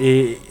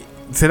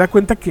 se da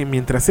cuenta que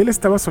mientras él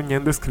estaba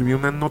soñando escribió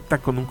una nota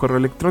con un correo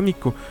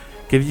electrónico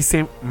que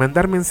dice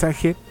mandar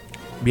mensaje,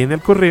 viene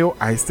el correo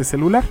a este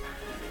celular,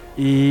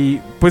 y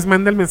pues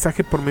manda el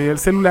mensaje por medio del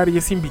celular y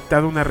es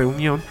invitado a una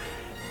reunión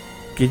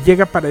que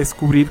llega para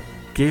descubrir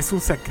que es un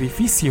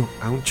sacrificio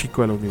a un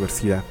chico de la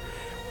universidad.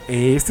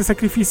 Este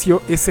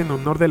sacrificio es en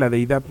honor de la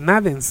deidad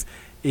Nadens,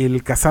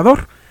 el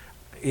cazador.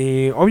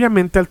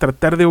 Obviamente al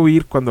tratar de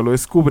huir, cuando lo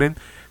descubren,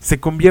 se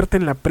convierte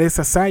en la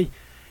presa Sy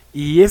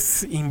y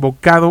es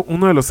invocado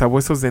uno de los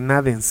sabuesos de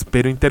Nadens,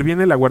 pero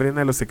interviene la guardiana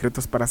de los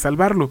secretos para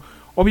salvarlo.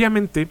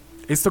 Obviamente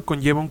esto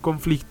conlleva un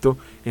conflicto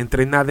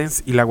entre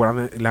Nadens y la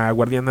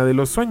guardiana de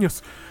los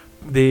sueños,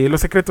 de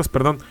los secretos,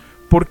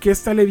 porque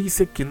esta le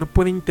dice que no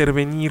puede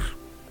intervenir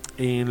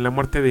en la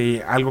muerte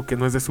de algo que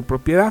no es de su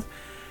propiedad,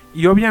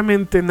 y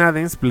obviamente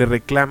Nadens le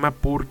reclama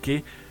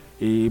porque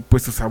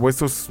pues sus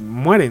sabuesos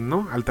mueren,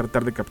 ¿no?, al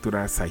tratar de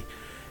capturar a Sy.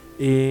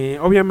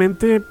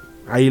 Obviamente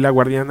ahí la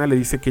guardiana le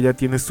dice que ella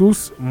tiene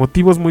sus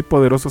motivos muy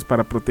poderosos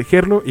para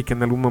protegerlo y que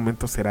en algún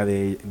momento será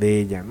de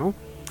ella, ¿no?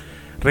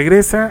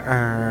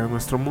 Regresa a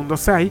nuestro mundo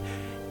Sy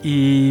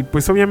y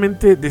pues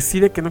obviamente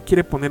decide que no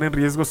quiere poner en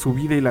riesgo su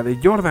vida y la de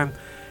Jordan,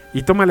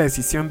 y toma la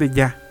decisión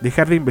de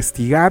dejar de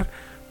investigar,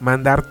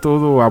 mandar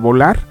todo a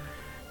volar,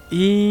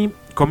 y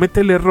comete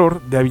el error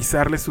de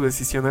avisarle su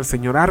decisión al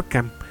señor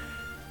Arkham.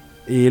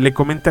 Le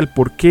comenta el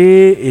por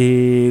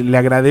qué, le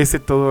agradece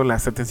todas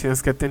las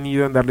atenciones que ha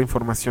tenido en darle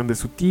información de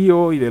su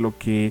tío y de lo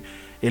que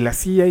él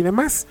hacía y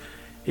demás.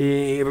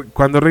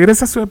 Cuando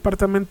regresa a su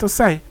departamento,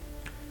 Sy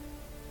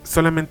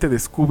solamente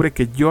descubre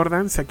que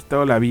Jordan se ha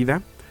quitado la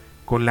vida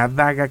con la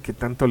daga que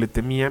tanto le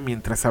temía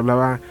mientras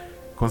hablaba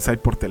con Sy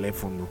por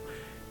teléfono.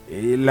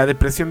 La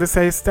depresión de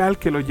Sy es tal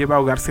que lo lleva a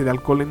ahogarse de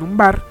alcohol en un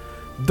bar,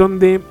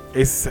 donde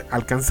es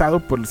alcanzado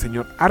por el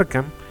señor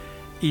Arkham,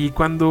 y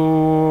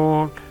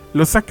cuando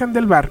lo sacan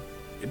del bar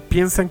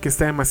piensan que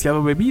está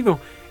demasiado bebido,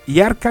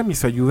 y Arkham y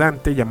su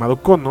ayudante llamado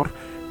Connor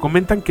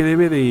comentan que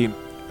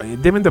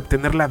deben de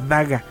obtener la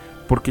daga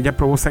porque ya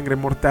probó sangre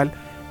mortal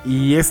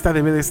y esta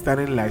debe de estar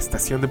en la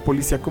estación de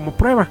policía como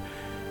prueba.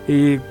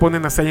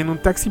 Ponen a Sy en un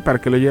taxi para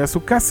que lo lleve a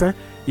su casa,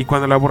 y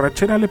cuando la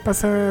borrachera le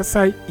pasa a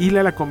Sy,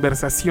 hila la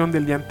conversación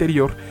del día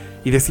anterior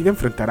y decide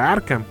enfrentar a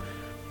Arkham.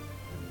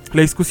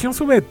 La discusión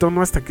sube de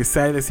tono hasta que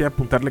Sy decide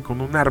apuntarle con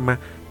un arma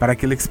para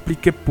que le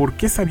explique por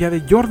qué sabía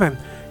de Jordan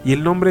y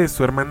el nombre de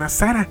su hermana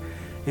Sarah.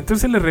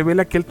 Entonces le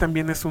revela que él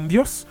también es un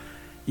dios,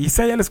 y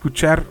Sy, al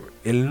escuchar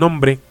el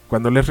nombre,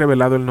 cuando le es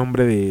revelado el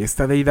nombre de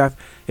esta deidad,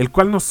 el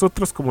cual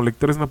nosotros como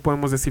lectores no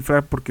podemos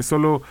descifrar porque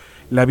solo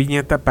la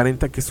viñeta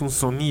aparenta que es un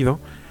sonido,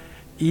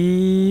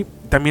 y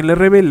también le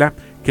revela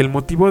que el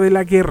motivo de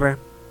la guerra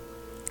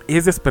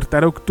es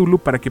despertar a Cthulhu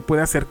para que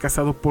pueda ser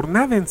cazado por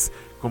Nadens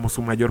como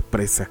su mayor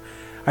presa.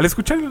 Al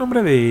escuchar el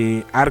nombre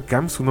de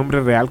Arkham, su nombre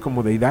real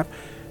como deidad,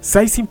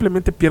 Sy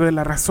simplemente pierde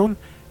la razón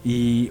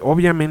y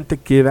obviamente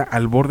queda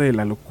al borde de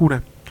la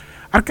locura.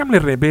 Arkham le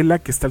revela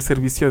que está al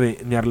servicio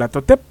de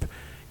Nyarlathotep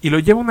y lo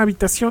lleva a una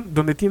habitación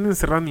donde tiene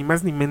encerrado ni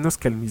más ni menos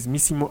que al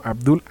mismísimo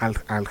Abdul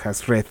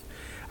al-Hazred,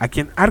 a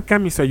quien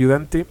Arkham y su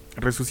ayudante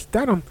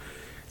resucitaron.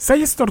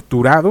 Sy es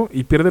torturado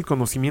y pierde el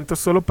conocimiento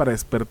solo para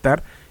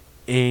despertar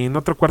en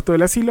otro cuarto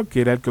del asilo,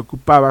 que era el que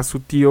ocupaba su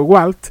tío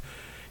Walt,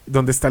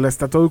 donde está la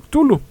estatua de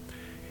Cthulhu.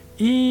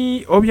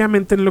 Y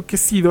obviamente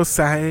enloquecido,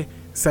 Sy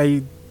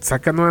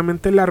saca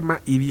nuevamente el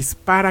arma y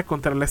dispara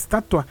contra la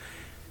estatua.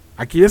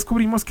 Aquí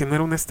descubrimos que no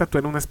era una estatua,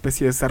 era una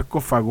especie de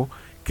sarcófago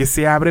que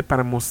se abre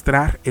para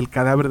mostrar el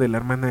cadáver de la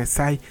hermana de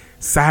Sai,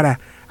 Sarah,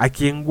 a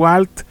quien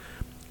Walt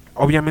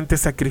obviamente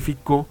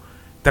sacrificó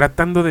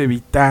tratando de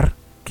evitar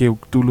que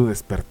Cthulhu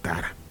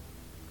despertara.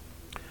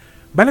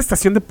 Va a la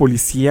estación de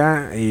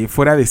policía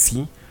fuera de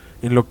sí,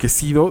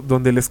 enloquecido,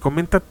 donde les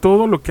comenta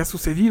todo lo que ha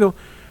sucedido,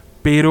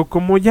 pero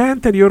como ya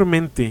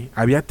anteriormente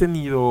había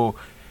tenido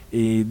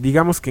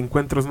digamos que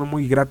encuentros no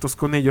muy gratos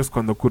con ellos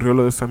cuando ocurrió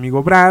lo de su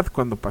amigo Brad,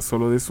 cuando pasó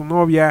lo de su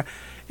novia,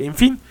 en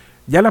fin,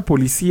 ya la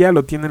policía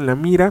lo tiene en la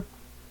mira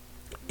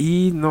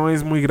y no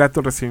es muy grato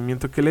el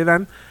recibimiento que le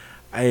dan.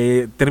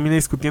 Termina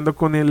discutiendo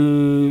con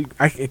el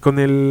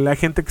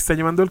agente que está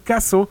llevando el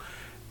caso,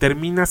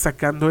 termina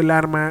sacando el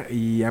arma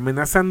y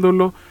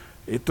amenazándolo,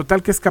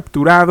 total que es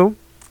capturado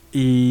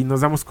y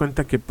nos damos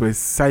cuenta que pues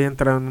se haya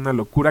entrado en una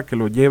locura que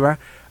lo lleva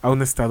a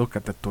un estado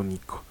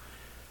catatónico.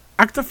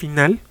 Acto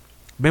final,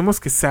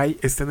 vemos que Sai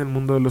está en el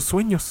mundo de los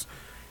sueños,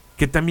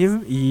 que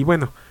también, y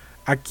bueno,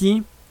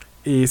 aquí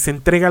se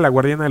entrega a la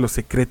guardiana de los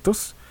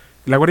secretos.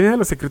 La guardiana de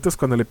los secretos,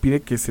 cuando le pide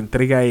que se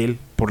entregue a él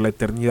por la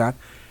eternidad,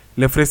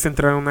 le ofrece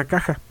entrar a una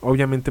caja.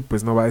 Obviamente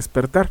pues no va a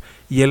despertar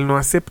y él no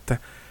acepta.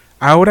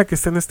 Ahora que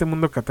está en este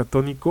mundo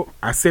catatónico,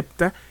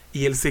 acepta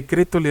y el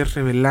secreto le es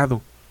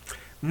revelado.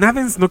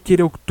 Nadens no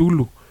quiere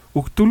Cthulhu.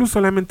 Cthulhu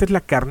solamente es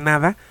la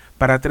carnada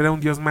para atraer a un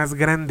dios más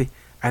grande,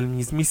 al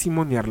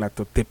mismísimo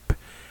Nyarlathotep.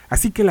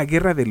 Así que la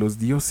guerra de los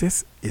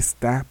dioses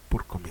está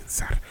por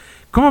comenzar.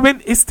 Como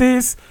ven, esta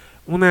es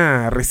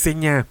una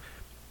reseña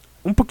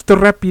un poquito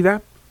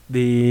rápida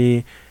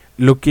de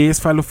lo que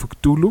es Fall of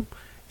Cthulhu.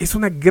 Es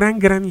una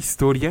gran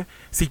historia.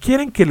 Si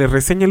quieren que les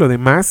reseñe lo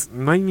demás,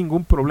 no hay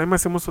ningún problema.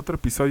 Hacemos otro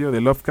episodio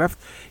de Lovecraft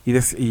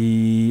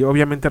y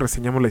obviamente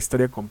reseñamos la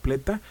historia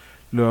completa,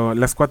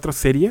 las 4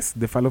 series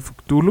de Fall of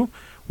Cthulhu.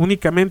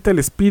 Únicamente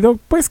les pido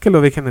pues que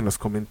lo dejen en los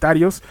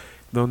comentarios,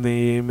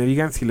 donde me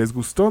digan si les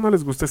gustó o no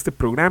les gustó este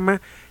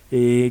programa,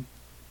 qué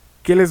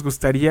les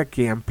gustaría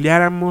que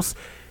ampliáramos,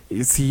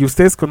 si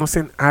ustedes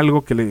conocen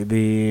algo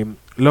de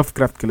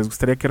Lovecraft que les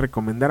gustaría que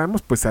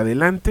recomendáramos, pues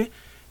adelante.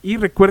 Y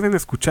recuerden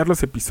escuchar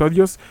los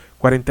episodios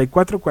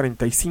 44,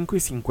 45 y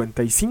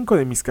 55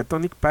 de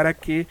Miskatonic para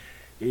que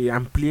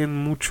amplíen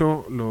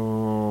mucho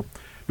lo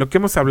que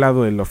hemos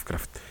hablado de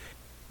Lovecraft.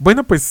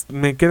 Bueno, pues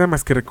me queda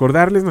más que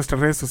recordarles,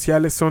 nuestras redes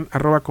sociales son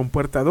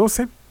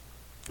 @compuerta12.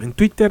 En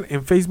Twitter,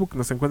 en Facebook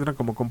nos encuentran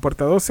como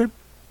Compuerta12.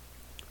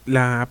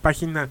 La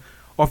página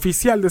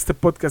oficial de este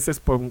podcast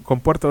es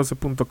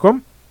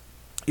compuerta12.com.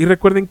 Y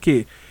recuerden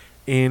que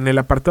en el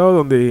apartado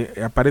donde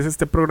aparece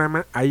este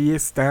programa, ahí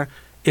está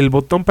el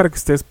botón para que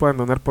ustedes puedan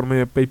donar por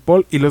medio de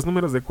PayPal y los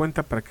números de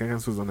cuenta para que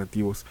hagan sus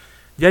donativos.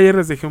 Ya ayer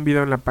les dejé un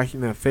video en la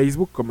página de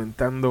Facebook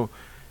comentando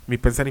mi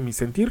pensar y mi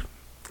sentir.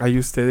 Ahí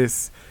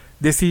ustedes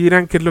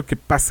decidirán qué es lo que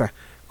pasa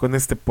con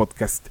este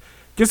podcast.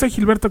 Yo soy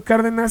Gilberto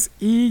Cárdenas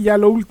y ya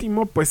lo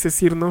último pues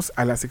es irnos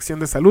a la sección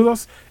de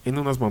saludos en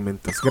unos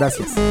momentos.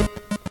 Gracias.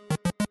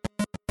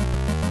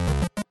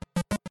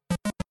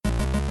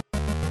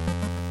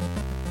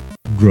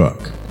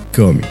 Rock,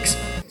 cómics,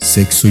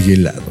 sexo y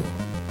helado.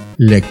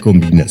 La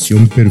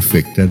combinación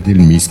perfecta del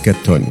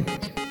Miskatonic,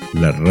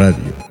 la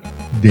radio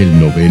del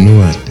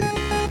noveno arte.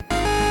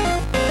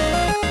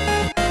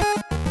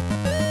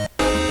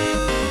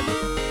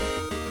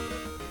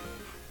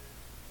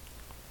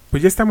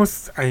 Pues ya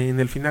estamos en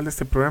el final de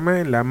este programa,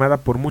 en la amada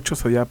por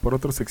muchos, odiada por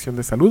otros, sección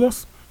de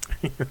saludos.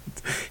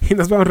 Y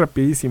nos vamos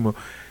rapidísimo.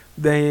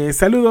 De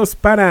saludos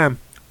para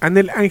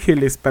Anel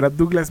Ángeles, para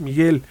Douglas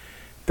Miguel.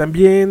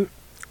 También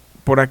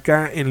por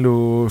acá en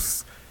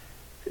los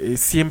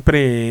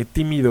siempre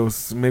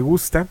tímidos me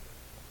gusta.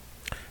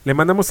 Le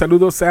mandamos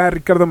saludos a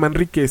Ricardo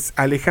Manríquez,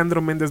 a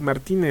Alejandro Méndez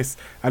Martínez,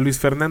 a Luis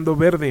Fernando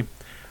Verde,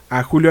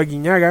 a Julio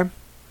Aguiñaga,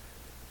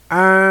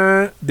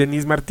 a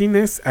Denise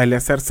Martínez, a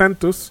Eleazar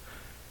Santos.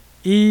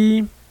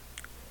 Y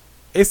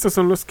estos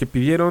son los que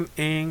pidieron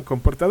en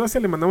Compuerta 12.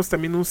 Le mandamos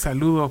también un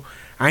saludo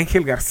a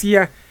Ángel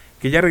García,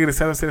 que ya ha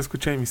regresado a ser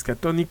escucha de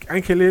Miskatonic.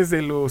 Ángel es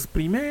de los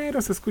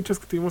primeros escuchas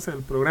que tuvimos en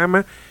el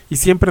programa y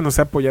siempre nos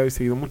ha apoyado y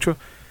seguido mucho.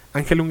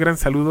 Ángel, un gran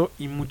saludo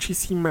y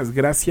muchísimas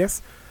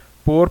gracias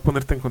por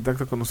ponerte en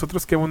contacto con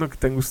nosotros. Qué bueno que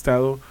te han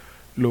gustado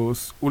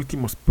los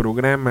últimos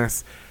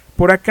programas.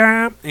 Por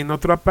acá, en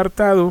otro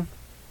apartado,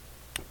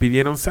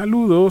 pidieron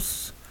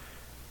saludos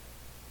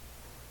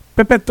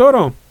Pepe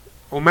Toro,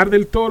 Omar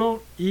del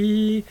Toro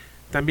y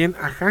también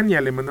a Jania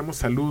le mandamos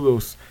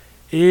saludos.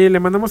 Le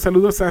mandamos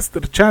saludos a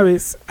Aster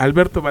Chávez, a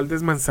Alberto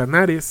Valdés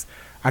Manzanares,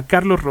 a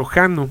Carlos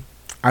Rojano,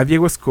 a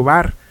Diego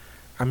Escobar,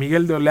 a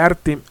Miguel de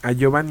Olarte, a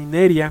Giovanni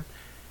Neria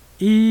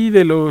y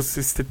de los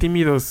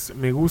tímidos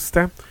me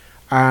gusta,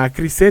 a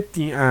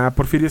Crisetti, a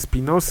Porfirio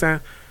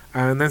Espinosa,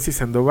 a Nancy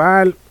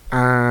Sandoval,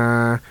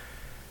 a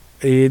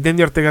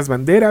Denny Ortegas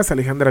Banderas, a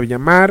Alejandra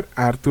Villamar,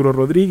 a Arturo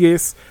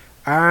Rodríguez,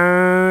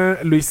 a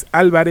Luis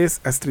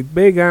Álvarez, a Astrid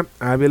Vega,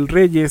 a Abel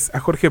Reyes, a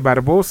Jorge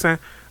Barbosa,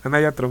 a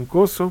Naya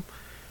Troncoso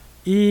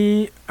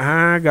y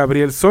a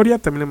Gabriel Soria.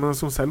 También le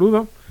mandamos un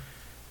saludo.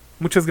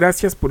 Muchas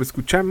gracias por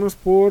escucharnos,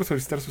 por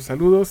solicitar sus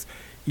saludos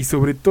y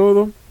sobre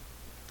todo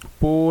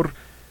por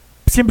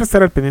siempre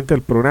estar al pendiente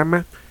del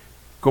programa.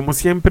 Como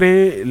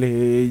siempre,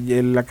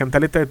 la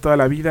cantaleta de toda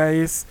la vida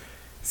es,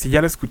 si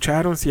ya lo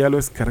escucharon, si ya lo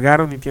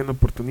descargaron y tienen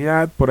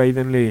oportunidad, por ahí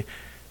denle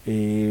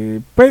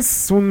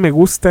pues un me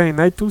gusta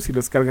en iTunes si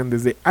lo descargan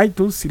desde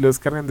iTunes. Si lo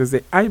descargan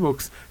desde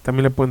iVoox,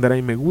 también le pueden dar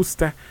ahí me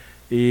gusta,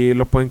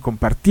 lo pueden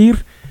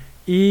compartir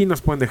y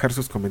nos pueden dejar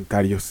sus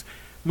comentarios.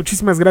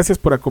 Muchísimas gracias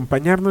por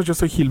acompañarnos. Yo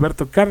soy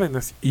Gilberto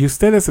Cárdenas y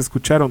ustedes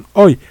escucharon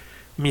hoy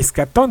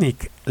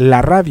Miskatonic,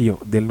 la radio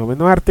del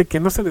Noveno Arte, que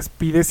no se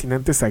despide sin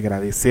antes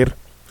agradecer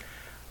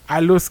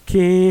a los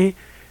que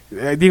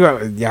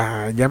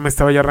ya me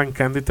estaba yo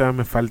arrancando y todavía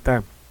me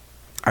falta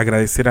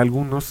agradecer a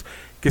algunos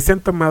que se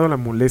han tomado la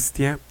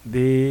molestia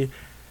de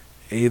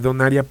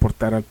donar y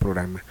aportar al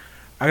programa.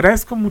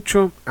 Agradezco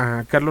mucho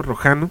a Carlos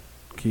Rojano,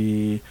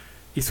 que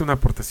hizo una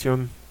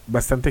aportación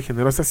bastante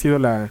generosa, ha sido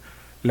la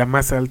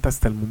más alta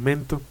hasta el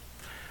momento.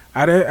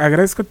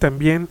 Agradezco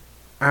también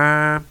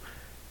a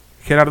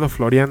Gerardo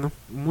Floriano,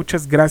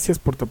 muchas gracias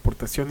por tu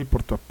aportación y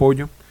por tu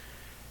apoyo.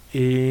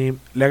 Le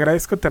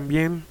agradezco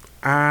también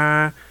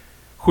a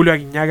Julio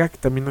Aguiñaga, que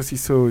también nos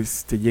hizo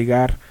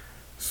llegar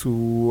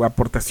su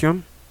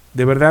aportación.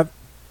 De verdad,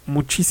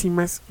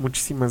 muchísimas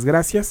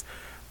gracias.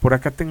 Por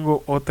acá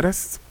tengo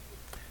otras.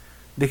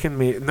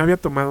 Déjenme, no había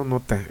tomado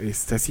nota.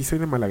 Así soy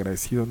de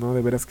malagradecido, ¿no?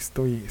 De veras que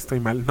estoy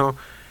mal. No,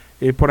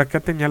 por acá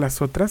tenía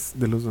las otras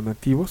de los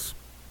donativos.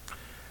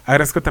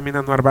 Agradezco también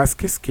a Noar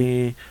Vázquez,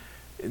 que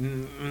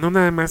no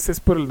nada más es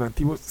por el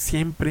donativo,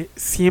 siempre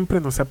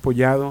nos ha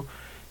apoyado.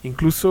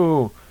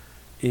 Incluso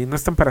no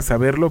están para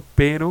saberlo,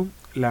 pero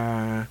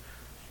la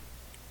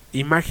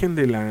imagen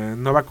de la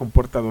nueva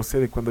Comporta 12,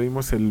 de cuando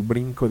vimos el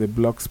brinco de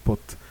Blogspot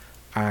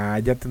a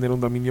ya tener un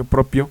dominio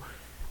propio,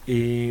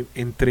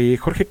 entre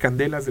Jorge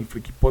Candelas del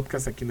Friki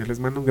Podcast, a quienes les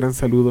mando un gran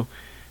saludo,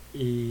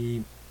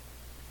 y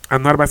a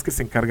Noar Vázquez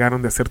se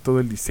encargaron de hacer todo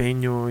el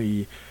diseño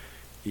y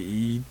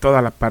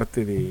toda la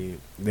parte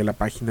de la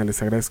página.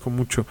 Les agradezco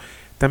mucho.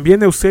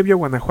 También Eusebio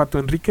Guanajuato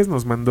Enríquez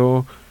nos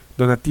mandó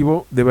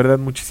donativo, de verdad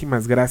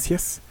muchísimas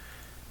gracias.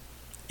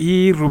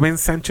 Y Rubén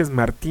Sánchez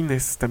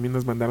Martínez también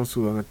nos mandaron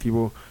su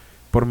donativo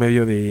por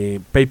medio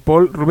de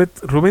PayPal.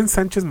 Rubén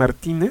Sánchez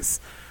Martínez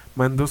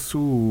mandó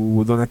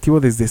su donativo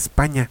desde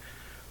España.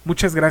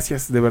 Muchas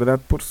gracias de verdad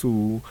por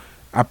su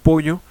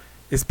apoyo.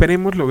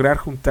 Esperemos lograr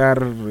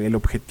juntar el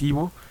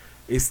objetivo.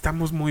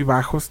 Estamos muy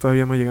bajos,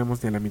 todavía no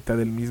llegamos ni a la mitad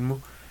del mismo.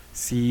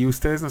 Si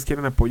ustedes nos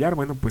quieren apoyar,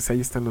 bueno, pues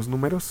ahí están los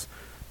números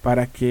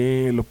para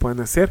que lo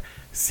puedan hacer.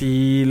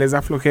 Si les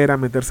da flojera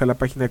meterse a la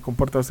página de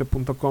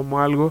comporta12.com o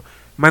algo,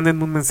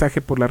 mándenme un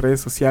mensaje por las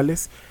redes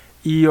sociales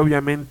y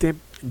obviamente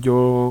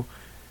yo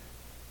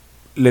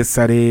les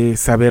haré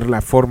saber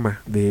la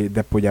forma de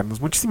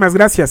apoyarnos. Muchísimas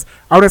gracias.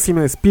 Ahora sí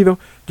me despido.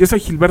 Yo soy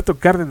Gilberto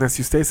Cárdenas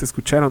y ustedes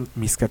escucharon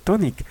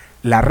Miskatonic,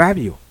 la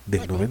radio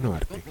del Noveno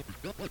Arte.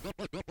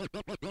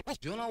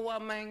 You know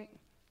what, man?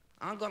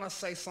 I'm gonna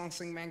say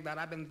something, man, that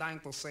I've been dying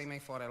to say, man,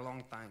 for a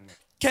long time, man.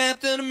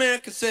 Captain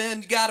America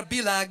said you gotta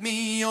be like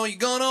me or you're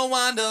gonna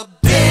wind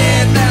up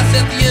dead. That's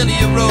at the end of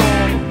your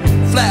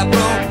road. Flat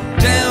broke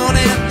down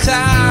and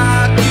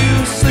tired.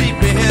 You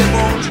sleepyhead,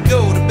 won't you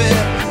go to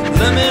bed?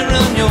 Let me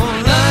run your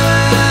line.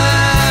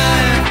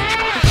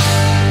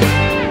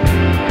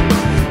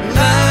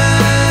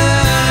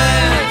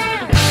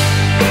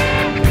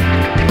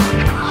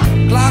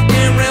 Clark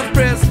and ran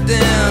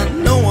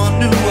president. No one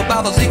knew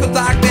about the secret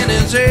locked in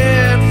his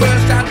head.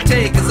 First tried to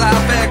take his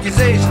off,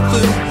 accusation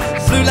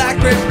flew like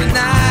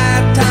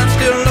kryptonite. Time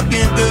still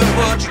looking good.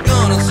 What you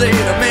gonna say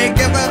to make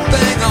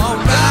everything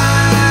alright?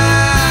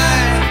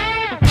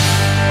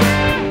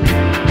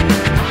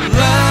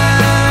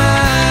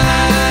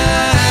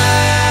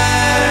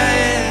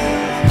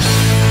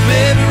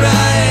 Maybe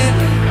right,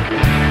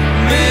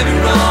 maybe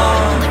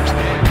wrong.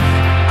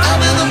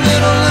 I'm in the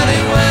middle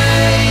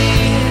anyway.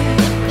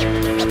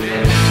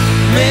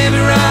 Maybe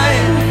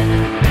right,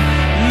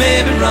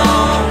 maybe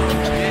wrong.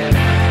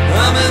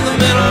 I'm in the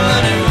middle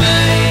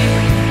anyway.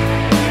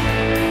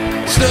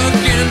 Stuck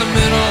in the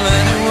middle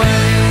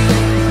anyway.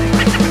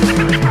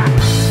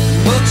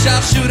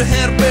 Bookshop shooter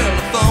had a barrel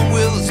of fun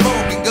with his